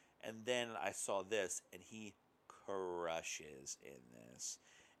here? And then I saw this, and he crushes in this.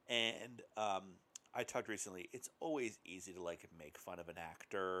 And I talked recently, it's always easy to like make fun of an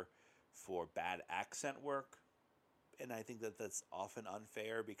actor for bad accent work, and I think that that's often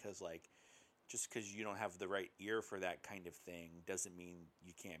unfair, because like, just because you don't have the right ear for that kind of thing doesn't mean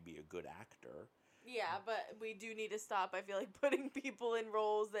you can't be a good actor. Yeah, but we do need to stop, I feel like, putting people in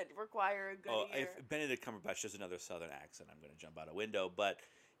roles that require a good ear. If Benedict Cumberbatch does another southern accent, I'm going to jump out a window. But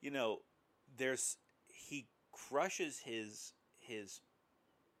he crushes his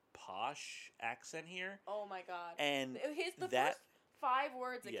posh accent here. Oh my god! And the first 5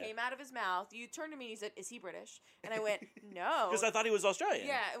 words that came out of his mouth, you turned to me and you said, "Is he British?" And I went, "No," because I thought he was Australian.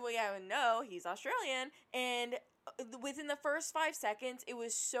 No, he's Australian. And within the first 5 seconds, it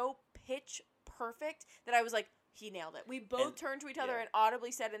was so pitch perfect that I was like, he nailed it. We both turned to each other and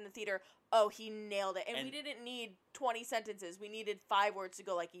audibly said in the theater, oh, he nailed it. And we didn't need 20 sentences. We needed 5 words to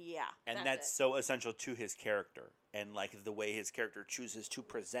go like, yeah. And that's so essential to his character. And like the way his character chooses to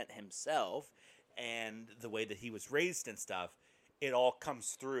present himself and the way that he was raised and stuff, it all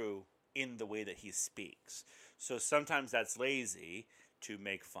comes through in the way that he speaks. So sometimes that's lazy to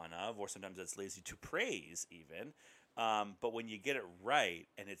make fun of, or sometimes that's lazy to praise even. But when you get it right,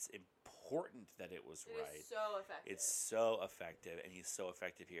 and it's important that it was right. It's so effective. It's so effective, and he's so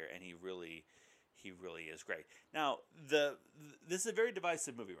effective here, and he really is great. Now, this is a very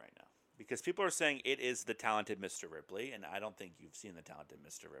divisive movie right now, because people are saying it is The Talented Mr. Ripley, and I don't think you've seen The Talented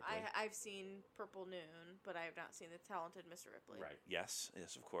Mr. Ripley. I've seen Purple Noon, but I have not seen The Talented Mr. Ripley. Right. Yes,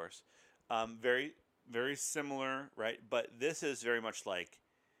 of course. Very, very similar, right? But this is very much like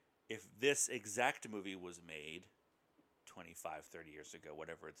if this exact movie was made 25, 30 years ago,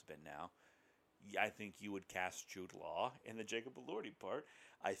 whatever it's been now, I think you would cast Jude Law in the Jacob Elordi part.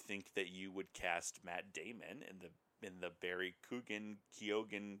 I think that you would cast Matt Damon in the Barry Keoghan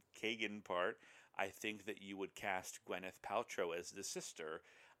part. I think that you would cast Gwyneth Paltrow as the sister.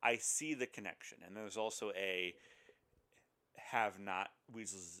 I see the connection, and there's also a have-not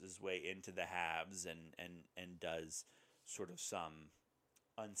weasels his way into the haves and does sort of some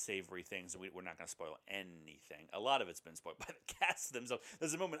unsavory things. We're not going to spoil anything. A lot of it's been spoiled by the cast themselves.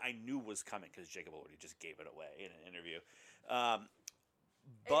 There's a moment I knew was coming because Jacob Elordi just gave it away in an interview.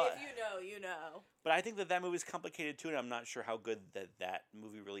 But and if you know, you know. But I think that movie's complicated too, and I'm not sure how good that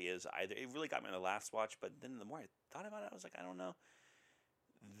movie really is either. It really got me on the last watch, but then the more I thought about it, I was like, I don't know.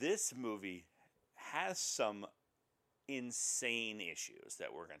 This movie has some insane issues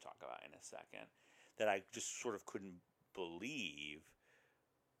that we're going to talk about in a second that I just sort of couldn't believe.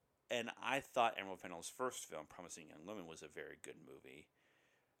 And I thought Emerald Fennell's first film, Promising Young Woman, was a very good movie.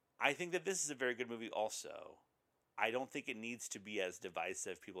 I think that this is a very good movie also. I don't think it needs to be as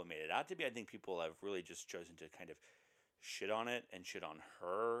divisive people have made it out to be. I think people have really just chosen to kind of shit on it and shit on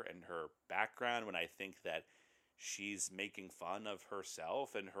her and her background, when I think that she's making fun of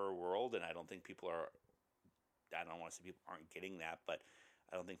herself and her world, and I don't think people are... I don't want to say people aren't getting that, but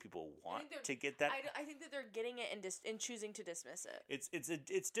I don't think people want to get that. I think that they're getting it and choosing to dismiss it.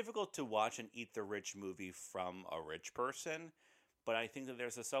 It's difficult to watch an Eat the Rich movie from a rich person, but I think that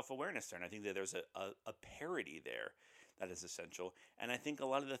there's a self-awareness there, and I think that there's a parody there that is essential, and I think a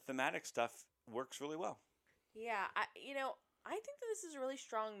lot of the thematic stuff works really well. Yeah, I think that this is a really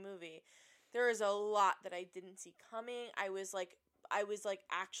strong movie. There is a lot that I didn't see coming. I was like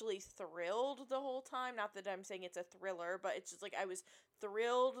actually thrilled the whole time. Not that I'm saying it's a thriller, but it's just like I was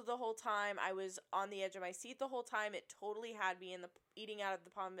thrilled the whole time. I was on the edge of my seat the whole time. It totally had me in the eating out of the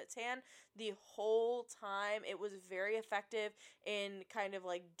palm of its hand the whole time. It was very effective in kind of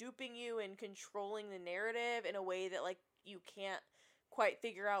like duping you and controlling the narrative in a way that like you can't quite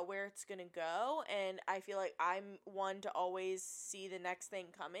figure out where it's going to go, and I feel like I'm one to always see the next thing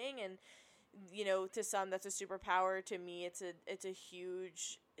coming, and to some that's a superpower. To me, it's a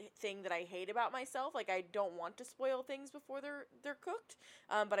huge thing that I hate about myself. Like I don't want to spoil things before they're cooked,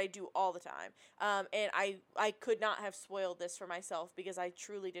 but I do all the time. And I could not have spoiled this for myself because I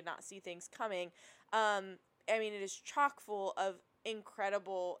truly did not see things coming. I mean, it is chock full of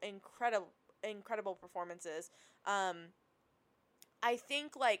incredible performances. I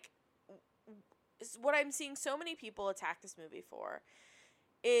think like what I'm seeing so many people attack this movie for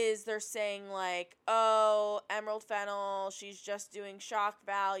is they're saying like, oh, Emerald Fennell, she's just doing shock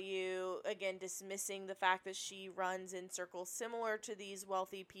value, again dismissing the fact that she runs in circles similar to these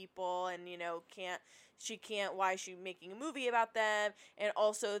wealthy people, and can't why is she making a movie about them, and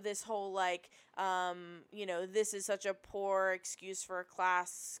also this whole like this is such a poor excuse for a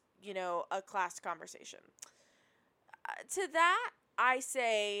class conversation. To that I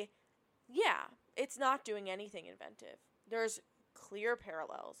say, yeah, it's not doing anything inventive. There's clear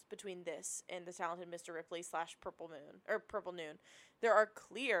parallels between this and The Talented Mr. Ripley / Purple Moon or Purple Noon. There are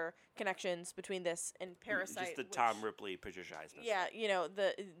clear connections between this and Parasite. Just the Tom Ripley, Patricia Highsmith. Yeah,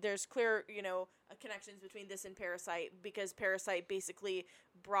 there's clear connections between this and Parasite, because Parasite basically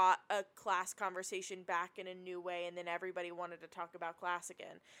brought a class conversation back in a new way, and then everybody wanted to talk about class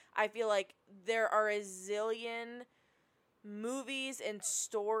again. I feel like there are a zillion movies and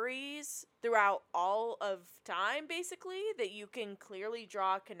stories throughout all of time basically that you can clearly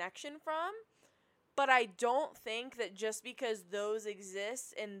draw a connection from, but I don't think that just because those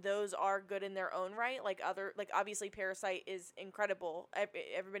exist and those are good in their own right, like obviously Parasite is incredible,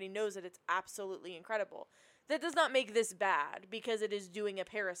 everybody knows that it's absolutely incredible, that does not make this bad because it is doing a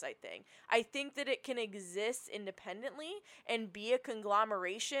Parasite thing. I think that it can exist independently and be a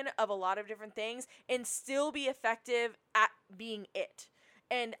conglomeration of a lot of different things and still be effective at being it.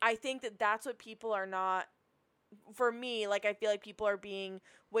 And I think that that's what people are not, for me, like I feel like people are being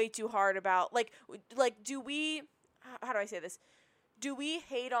way too hard about like do we, how do I say this? Do we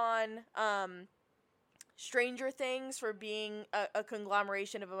hate on Stranger Things for being a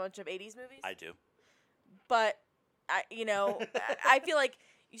conglomeration of a bunch of 80s movies? I do. But I feel like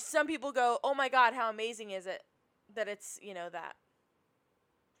some people go, "Oh my God, how amazing is it that it's that."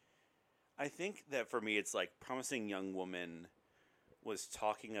 I think that for me, it's like Promising Young Woman was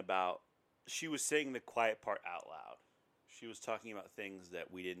talking about. She was saying the quiet part out loud. She was talking about things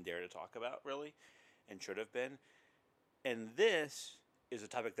that we didn't dare to talk about, really, and should have been. And this is a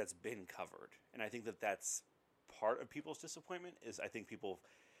topic that's been covered, and I think that that's part of people's disappointment. Is I think people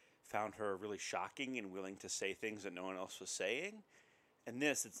found her really shocking and willing to say things that no one else was saying. And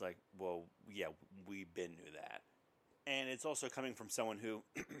this, it's like, well, yeah, we been knew that. And it's also coming from someone who,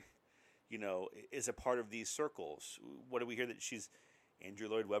 is a part of these circles. What do we hear that she's Andrew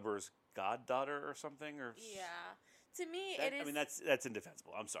Lloyd Webber's goddaughter or something? Or yeah, to me it is. I mean, that's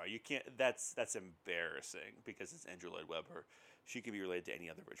indefensible. I'm sorry, you can't. That's embarrassing because it's Andrew Lloyd Webber. She can be related to any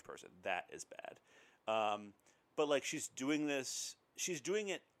other rich person. That is bad. But like she's doing this. She's doing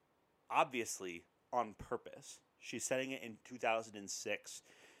it obviously on purpose. She's setting it in 2006.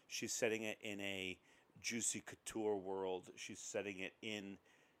 She's setting it in a Juicy Couture world. She's setting it in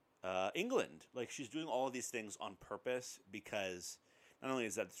England. Like she's doing all of these things on purpose because not only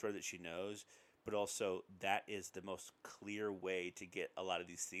is that the story that she knows, but also that is the most clear way to get a lot of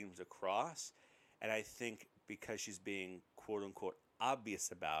these themes across. And I think because she's being quote unquote obvious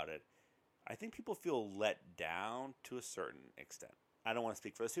about it, I think people feel let down to a certain extent. I don't want to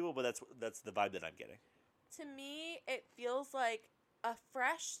speak for those people, but that's the vibe that I'm getting. To me, it feels like a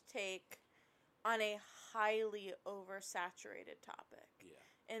fresh take on a highly oversaturated topic.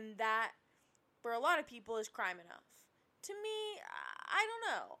 Yeah. And that, for a lot of people, is crime enough. To me, I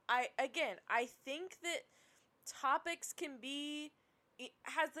don't know. I think that topics can be...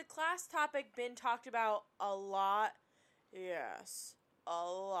 Has the class topic been talked about a lot? Yes, a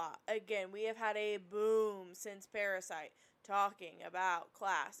lot. Again, we have had a boom since Parasite talking about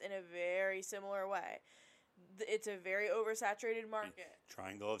class in a very similar way. It's a very oversaturated market.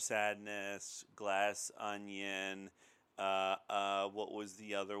 Triangle of Sadness, Glass Onion, what was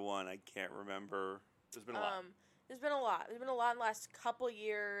the other one? I can't remember. There's been a lot. There's been a lot. There's been a lot in the last couple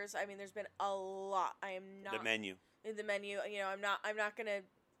years. I mean, there's been a lot. I am not The Menu. in the Menu. You know, I'm not gonna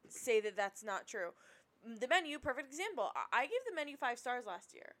say that that's not true. The Menu, perfect example. I gave The Menu 5 stars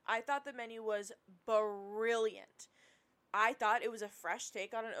last year. I thought The Menu was brilliant. I thought it was a fresh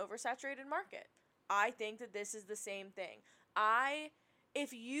take on an oversaturated market. I think that this is the same thing.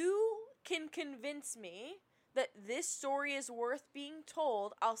 If you can convince me that this story is worth being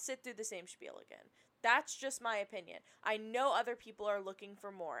told, I'll sit through the same spiel again. That's just my opinion. I know other people are looking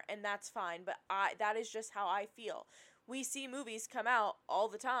for more, and that's fine, but that is just how I feel. We see movies come out all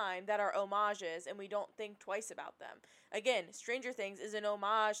the time that are homages, and we don't think twice about them. Again, Stranger Things is an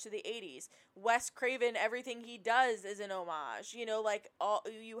homage to the 80s. Wes Craven, everything he does is an homage. You know, like,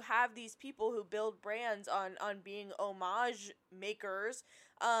 you have these people who build brands on being homage makers,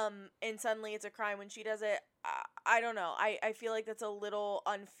 and suddenly it's a crime when she does it. I don't know. I feel like that's a little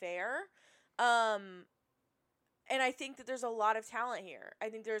unfair. And I think that there's a lot of talent here. I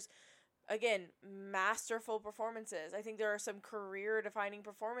think there's, again, masterful performances. I think there are some career-defining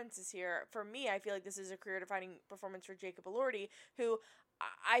performances here. For me, I feel like this is a career-defining performance for Jacob Elordi, who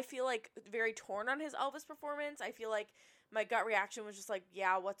I feel like very torn on his Elvis performance. I feel like my gut reaction was just like,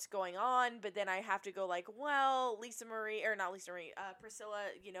 yeah, what's going on? But then I have to go like, well, Priscilla,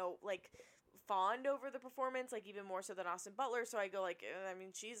 you know, like, fawned over the performance, like, even more so than Austin Butler. So I go like, I mean,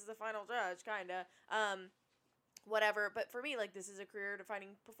 she's the final judge, kind of. Whatever, but for me, like, this is a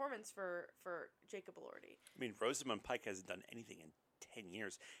career-defining performance for Jacob Elordi. I mean, Rosamund Pike hasn't done anything in 10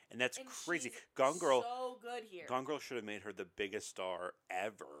 years, and that's crazy. She's Gone Girl, so good here. Gone Girl should have made her the biggest star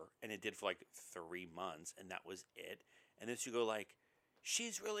ever, and it did for like 3 months, and that was it. And then you go like,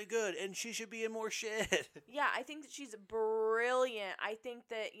 she's really good, and she should be in more shit. Yeah, I think that she's brilliant. I think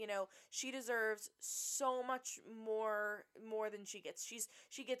that, you know, she deserves so much more than she gets.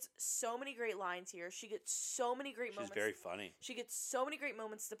 She gets so many great lines here. She gets so many great moments. She's very funny. She gets so many great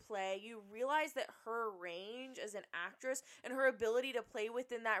moments to play. You realize that her range as an actress and her ability to play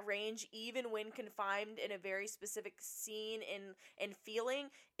within that range, even when confined in a very specific scene and feeling,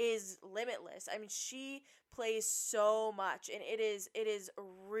 is limitless. I mean, she plays so much, and it is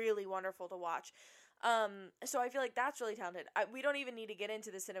really wonderful to watch. So I feel like that's really talented. We don't even need to get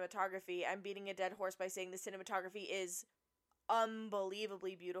into the cinematography. I'm beating a dead horse by saying the cinematography is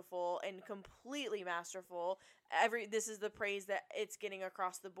unbelievably beautiful and completely masterful. This is the praise that it's getting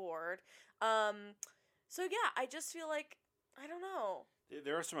across the board. So yeah, I just feel like, I don't know.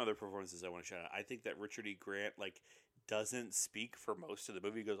 There are some other performances I want to shout out. I think that Richard E. Grant, like, doesn't speak for most of the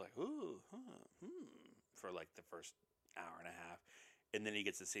movie. He goes like, ooh, for like the first hour and a half. And then he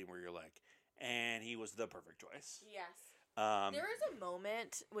gets the scene where you're like, and he was the perfect choice. Yes. There is a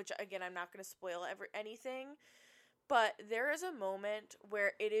moment, which again, I'm not going to spoil anything, but there is a moment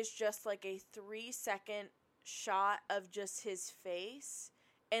where it is just like a 3-second shot of just his face,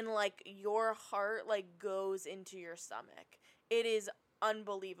 and like your heart like goes into your stomach. It is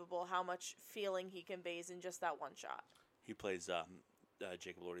unbelievable how much feeling he conveys in just that one shot. He plays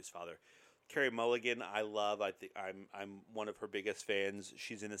Jacob Elordi's father. Carey Mulligan, I love. I think I'm one of her biggest fans.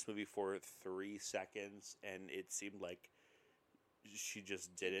 She's in this movie for 3 seconds, and it seemed like she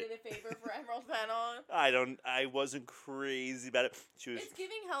just did it. Did a favor for Emerald Fennell. I wasn't crazy about it. It's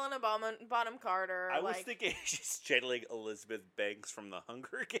giving Helena Bonham Carter. I was thinking she's channeling Elizabeth Banks from The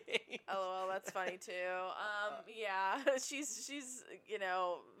Hunger Games. Oh, well, that's funny too. Yeah, she's you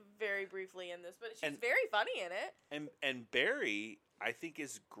know, very briefly in this, but she's very funny in it. And Barry, I think,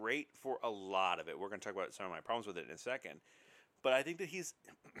 is great for a lot of it. We're going to talk about some of my problems with it in a second, but I think that he's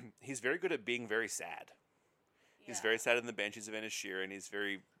very good at being very sad. He's very sad in The Banshees of Inisherin, and he's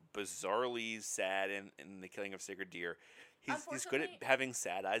very bizarrely sad in The Killing of Sacred Deer. He's good at having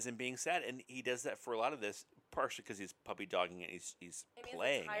sad eyes and being sad, and he does that for a lot of this, partially because he's puppy dogging it. He's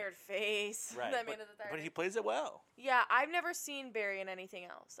playing. He has a tired face. Right, but he plays it well. Yeah, I've never seen Barry in anything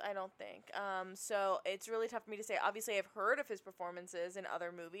else, I don't think. So it's really tough for me to say. Obviously, I've heard of his performances in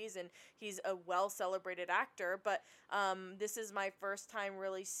other movies, and he's a well-celebrated actor, but this is my first time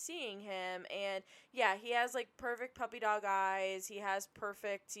really seeing him, and yeah, he has, like, perfect puppy dog eyes. He has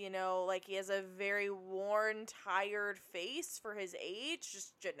perfect, you know, like, he has a very worn, tired face for his age,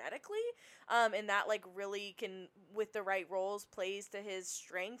 just genetically, and that, like, really can, with the right roles, plays to his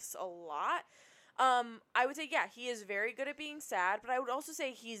strengths a lot. I would say, yeah, he is very good at being sad, but I would also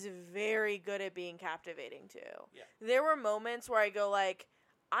say he's very good at being captivating, too. Yeah. There were moments where I go, like,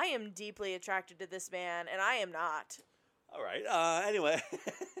 I am deeply attracted to this man, and I am not. All right.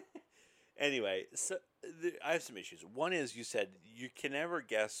 Anyway, so I have some issues. One is, you said you can never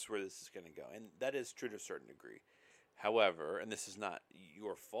guess where this is going to go, and that is true to a certain degree. However, and this is not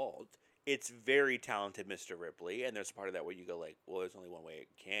your fault, it's very talented, Mr. Ripley, and there's a part of that where you go like, well, there's only one way it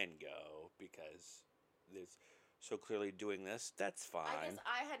can go because there's so clearly doing this. That's fine. I guess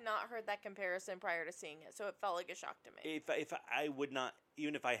I had not heard that comparison prior to seeing it, so it felt like a shock to me. If I would not,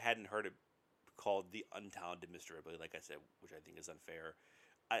 even if I hadn't heard it called the untalented Mr. Ripley, like I said, which I think is unfair,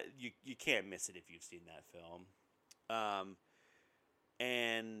 you can't miss it if you've seen that film.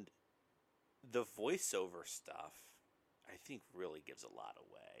 And the voiceover stuff, I think, really gives a lot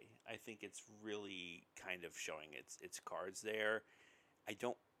away. I think it's really kind of showing its cards there. I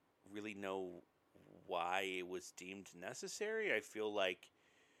don't really know why it was deemed necessary. I feel like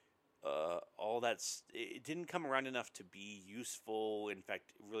all that's it didn't come around enough to be useful. In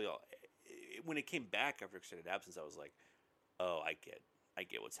fact, really, when it came back after extended absence, I was like, "Oh, I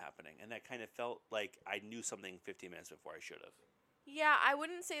get what's happening," and that kind of felt like I knew something 15 minutes before I should have. Yeah, I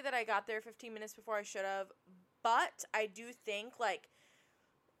wouldn't say that I got there 15 minutes before I should have, but I do think like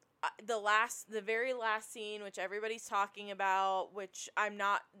the very last scene, which everybody's talking about, which I'm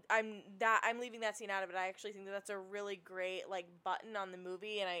leaving that scene out of it. I actually think that that's a really great like button on the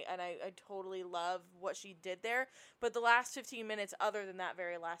movie, and I totally love what she did there. But the last 15 minutes, other than that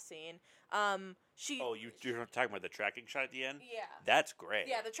very last scene, you're talking about the tracking shot at the end? Yeah. That's great.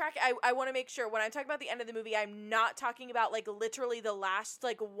 Yeah, the track, I want to make sure, when I'm talking about the end of the movie, I'm not talking about, like, literally the last,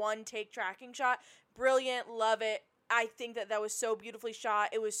 like, one take tracking shot. Brilliant, love it. I think that was so beautifully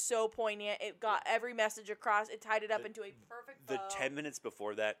shot. It was so poignant. It got every message across. It tied it up into a perfect bow. The 10 minutes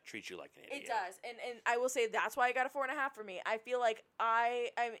before that treats you like an idiot. It does. And I will say that's why I got a 4.5 for me. I feel like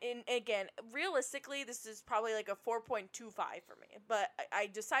I'm in, again, realistically, this is probably like a 4.25 for me. But I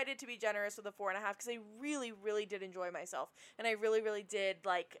decided to be generous with a 4.5 because I really, really did enjoy myself. And I really, really did,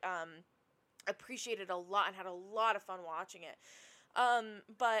 like, appreciate it a lot and had a lot of fun watching it.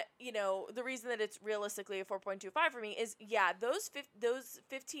 But, you know, the reason that it's realistically a 4.25 for me is, yeah, those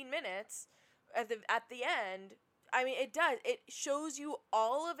 15 minutes at the end, I mean, it shows you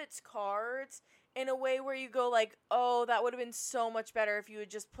all of its cards in a way where you go like, oh, that would have been so much better if you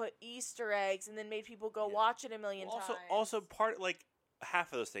had just put Easter eggs and then made people go watch it a million times. Also part, like,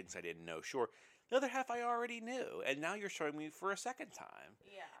 half of those things I didn't know, sure. The other half I already knew, and now you're showing me for a second time.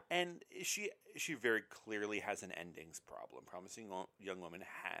 Yeah. And she very clearly has an endings problem. Promising Young Woman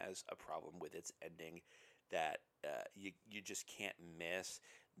has a problem with its ending that you just can't miss.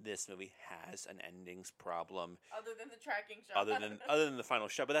 This movie has an endings problem. Other than the tracking shot. Other than the final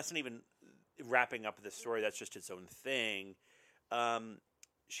shot, but that's not even wrapping up the story. That's just its own thing.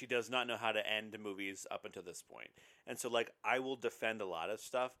 She does not know how to end movies up until this point. And so, like, I will defend a lot of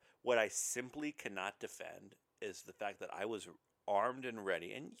stuff. What I simply cannot defend is the fact that I was armed and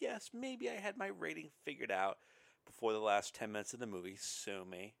ready. And yes, maybe I had my rating figured out before the last 10 minutes of the movie. Sue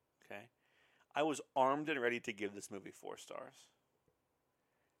me, okay? I was armed and ready to give this movie 4 stars.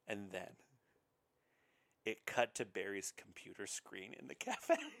 And then it cut to Barry's computer screen in the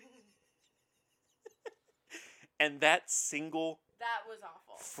cafe. And that single was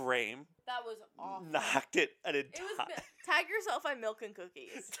awful. Frame. That was awful. Knocked it an entire. It was tag yourself on Milk and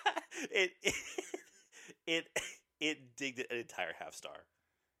Cookies. it digged it an entire half star.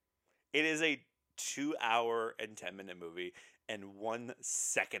 It is a 2 hour and 10-minute movie, and 1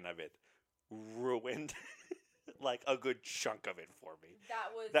 second of it ruined like a good chunk of it for me.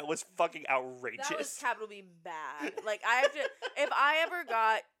 That was fucking outrageous. That was capital B bad. Like, I have to, if I ever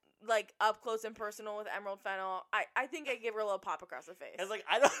got like up close and personal with Emerald Fennell, I think I'd give her a little pop across the face. And like,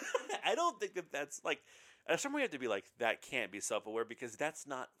 I don't think that's like, at some point you have to be like, that can't be self-aware because that's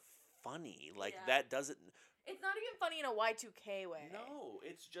not funny. Like, that doesn't. It's not even funny in a Y2K way. No,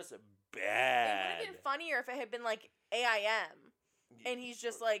 it's just bad. It would have been funnier if it had been like AIM. And he's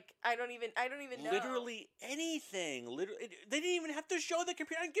just like, I don't even know. Literally anything. They didn't even have to show the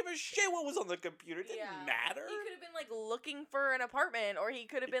computer. I didn't give a shit what was on the computer. It didn't matter. He could have been like looking for an apartment, or he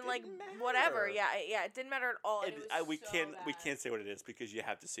could have been like whatever. Yeah, it didn't matter at all. And we can't say what it is because you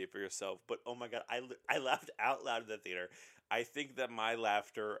have to see it for yourself. But oh my god, I laughed out loud in the theater. I think that my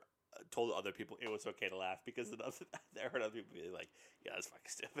laughter told other people it was okay to laugh because I heard other people be like, "Yeah, that's fucking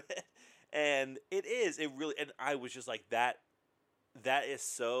stupid," and it is. It really. And I was just like that. That is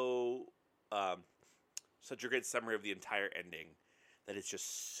so, such a great summary of the entire ending, that it's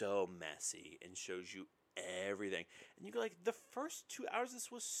just so messy and shows you everything. And you go like, the first 2 hours, this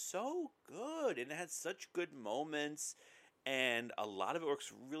was so good, and it had such good moments, and a lot of it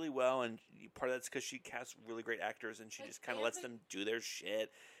works really well, and part of that's because she casts really great actors, and she just kind of lets them do their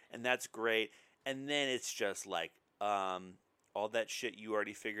shit, and that's great. And then it's just like, all that shit you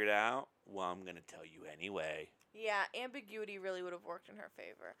already figured out, well, I'm going to tell you anyway. Yeah, ambiguity really would have worked in her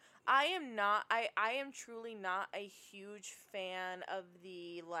favor. I am not. I am truly not a huge fan of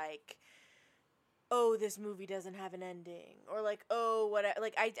the like, oh, this movie doesn't have an ending, or like, oh, what,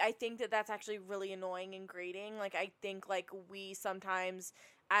 like, I think that that's actually really annoying and grating. Like, I think, like, we sometimes,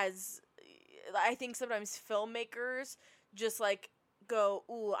 as, I think sometimes filmmakers just, like, go,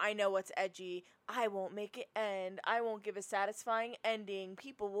 ooh, I know what's edgy, I won't make it end, I won't give a satisfying ending,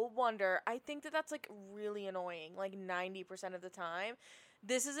 people will wonder. I think that that's, like, really annoying, like, 90% of the time.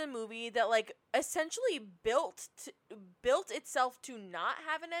 This is a movie that, like, essentially built itself to not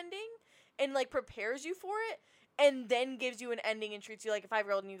have an ending, and like prepares you for it, and then gives you an ending and treats you like a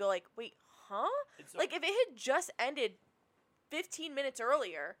 5-year-old, and you go like, wait, huh? Like, if it had just ended 15 minutes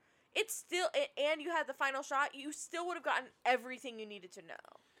earlier, it's still, and you had the final shot, you still would have gotten everything you needed to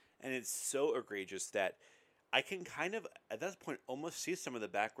know. And it's so egregious that I can kind of, at that point, almost see some of the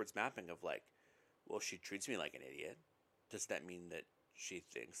backwards mapping of like, well, she treats me like an idiot. Does that mean that she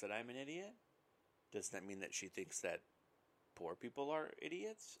thinks that I'm an idiot? Does that mean that she thinks that poor people are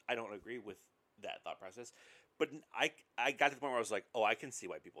idiots? I don't agree with that thought process. But I got to the point where I was like, oh, I can see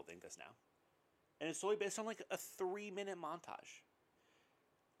why people think this now. And it's solely based on like a 3-minute montage.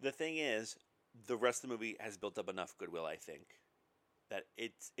 The thing is, the rest of the movie has built up enough goodwill, I think, that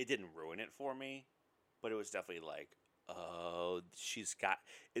it didn't ruin it for me, but it was definitely like, oh,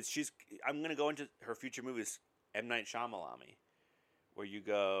 I'm going to go into her future movies, M. Night Shyamalan, where you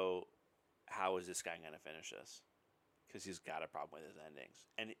go, how is this guy going to finish this? Because he's got a problem with his endings.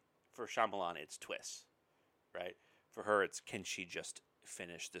 And for Shyamalan, it's twists, right? For her, it's, can she just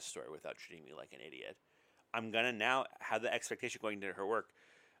finish this story without treating me like an idiot? I'm going to now have the expectation going into her work.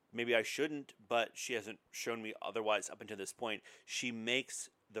 Maybe I shouldn't, but she hasn't shown me otherwise up until this point. She makes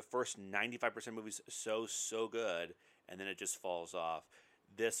the first 95% movies so good, and then it just falls off.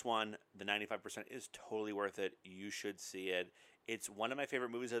 This one, the 95%, is totally worth it. You should see it. It's one of my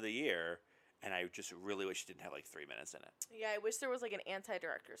favorite movies of the year, and I just really wish it didn't have like 3 minutes in it. Yeah, I wish there was like an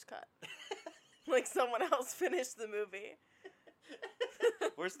anti-director's cut. Like someone else finished the movie.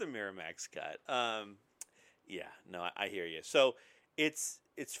 Where's the Miramax cut? Yeah, no, I hear you. So it's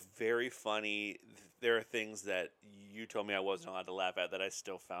very funny. There are things that you told me I wasn't allowed to laugh at that I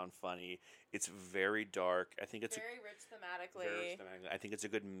still found funny. It's very dark. I think it's very rich thematically. I think it's a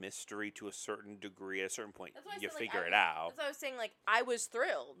good mystery to a certain degree. At a certain point, you said, figure it out. That's what I was saying. Like, I was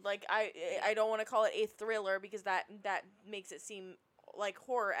thrilled. Like, I don't want to call it a thriller because that makes it seem like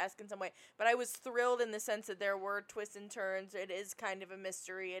horror-esque in some way, but I was thrilled in the sense that there were twists and turns. It is kind of a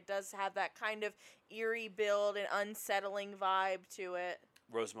mystery. It does have that kind of eerie build and unsettling vibe to it.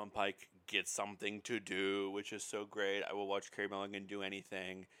 Rosamund Pike gets something to do, which is so great. I will watch Carey Mulligan do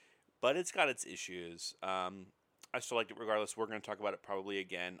anything, but it's got its issues. I still liked it regardless. We're going to talk about it probably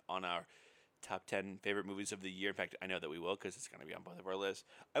again on our top 10 favorite movies of the year. In fact, I know that we will because it's going to be on both of our lists.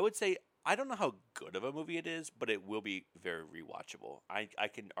 I would say I don't know how good of a movie it is, but it will be very rewatchable. I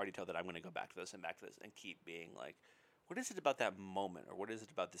can already tell that I'm going to go back to this and keep being like, what is it about that moment, or what is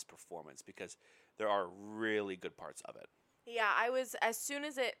it about this performance? Because there are really good parts of it. Yeah, I was, as soon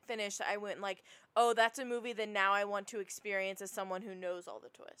as it finished, I went like, oh, that's a movie that now I want to experience as someone who knows all the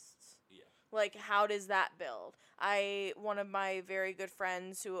twists. Yeah. Like, how does that build? One of my very good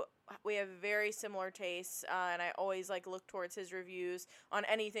friends who we have very similar tastes, and I always like look towards his reviews on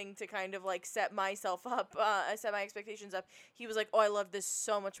anything to kind of like set myself up, set my expectations up. He was like, oh, I love this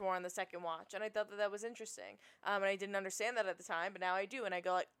so much more on the second watch, and I thought that was interesting. And I didn't understand that at the time, but now I do, and I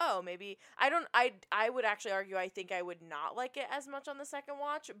go like, oh, maybe I would actually argue I think I would not like it as much on the second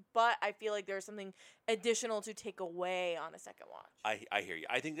watch, but I feel like there's something additional to take away on a second watch. I hear you.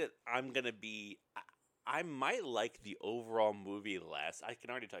 I think that I might like the overall movie less. I can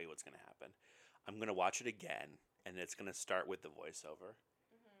already tell you what's going to happen. I'm going to watch it again, and it's going to start with the voiceover.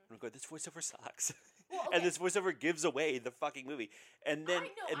 Mm-hmm. I'm going to go, this voiceover sucks. Well, okay. And this voiceover gives away the fucking movie. And then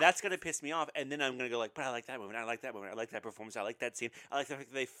that's going to piss me off. And then I'm going to go like, but I like that moment. I like that moment. I like that performance. I like that scene. I like the fact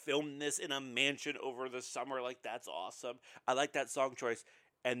that they filmed this in a mansion over the summer. Like, that's awesome. I like that song choice.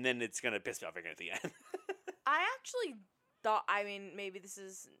 And then it's going to piss me off again at the end. I actually thought, I mean, maybe this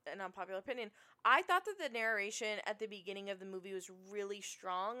is an unpopular opinion, I thought that the narration at the beginning of the movie was really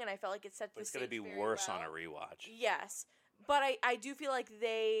strong, and I felt like it set the stage very well. It's going to be worse on a rewatch. Yes, but I do feel like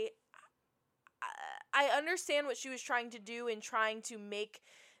I understand what she was trying to do in trying to make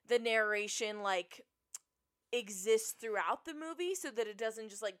the narration, like, exist throughout the movie so that it doesn't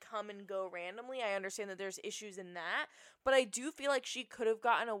just, like, come and go randomly. I understand that there's issues in that, but I do feel like she could have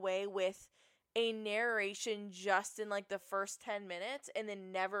gotten away with a narration just in like the first 10 minutes and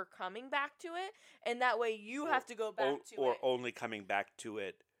then never coming back to it, and that way you have to go back to it, or only coming back to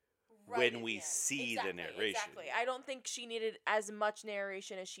it when we see the narration. Exactly. I don't think she needed as much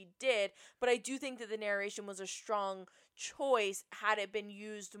narration as she did, but I do think that the narration was a strong choice had it been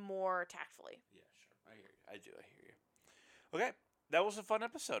used more tactfully. Yeah, sure. I hear you. I hear you. Okay, that was a fun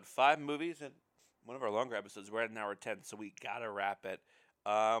episode. 5 movies and one of our longer episodes. We're at an hour 10, so we gotta wrap it.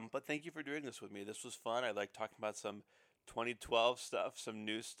 But thank you for doing this with me. This was fun. I like talking about some 2012 stuff, some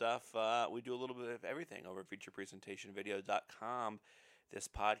new stuff. We do a little bit of everything over at featurepresentationvideo.com. This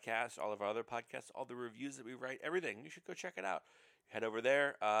podcast, all of our other podcasts, all the reviews that we write, everything. You should go check it out. Head over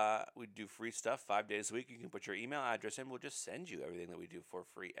there. We do free stuff 5 days a week. You can put your email address in. We'll just send you everything that we do for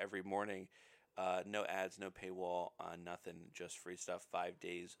free every morning. No ads, no paywall, nothing. Just free stuff 5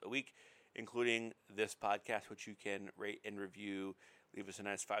 days a week, including this podcast, which you can rate and review. Leave us a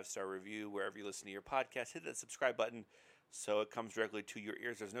nice 5-star review wherever you listen to your podcast. Hit that subscribe button so it comes directly to your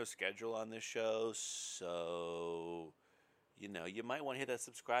ears. There's no schedule on this show, so you might want to hit that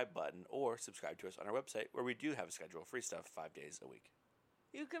subscribe button or subscribe to us on our website where we do have a schedule of free stuff 5 days a week.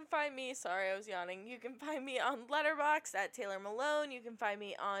 You can find me, sorry I was yawning, you can find me on Letterboxd at Taylor Malone. You can find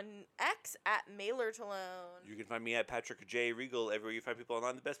me on X at Mailertalone. You can find me at Patrick J. Regal. Everywhere you find people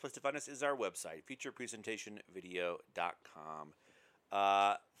online, the best place to find us is our website, featurepresentationvideo.com.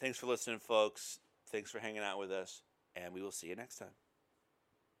 Thanks for listening, folks. Thanks for hanging out with us, and we will see you next time.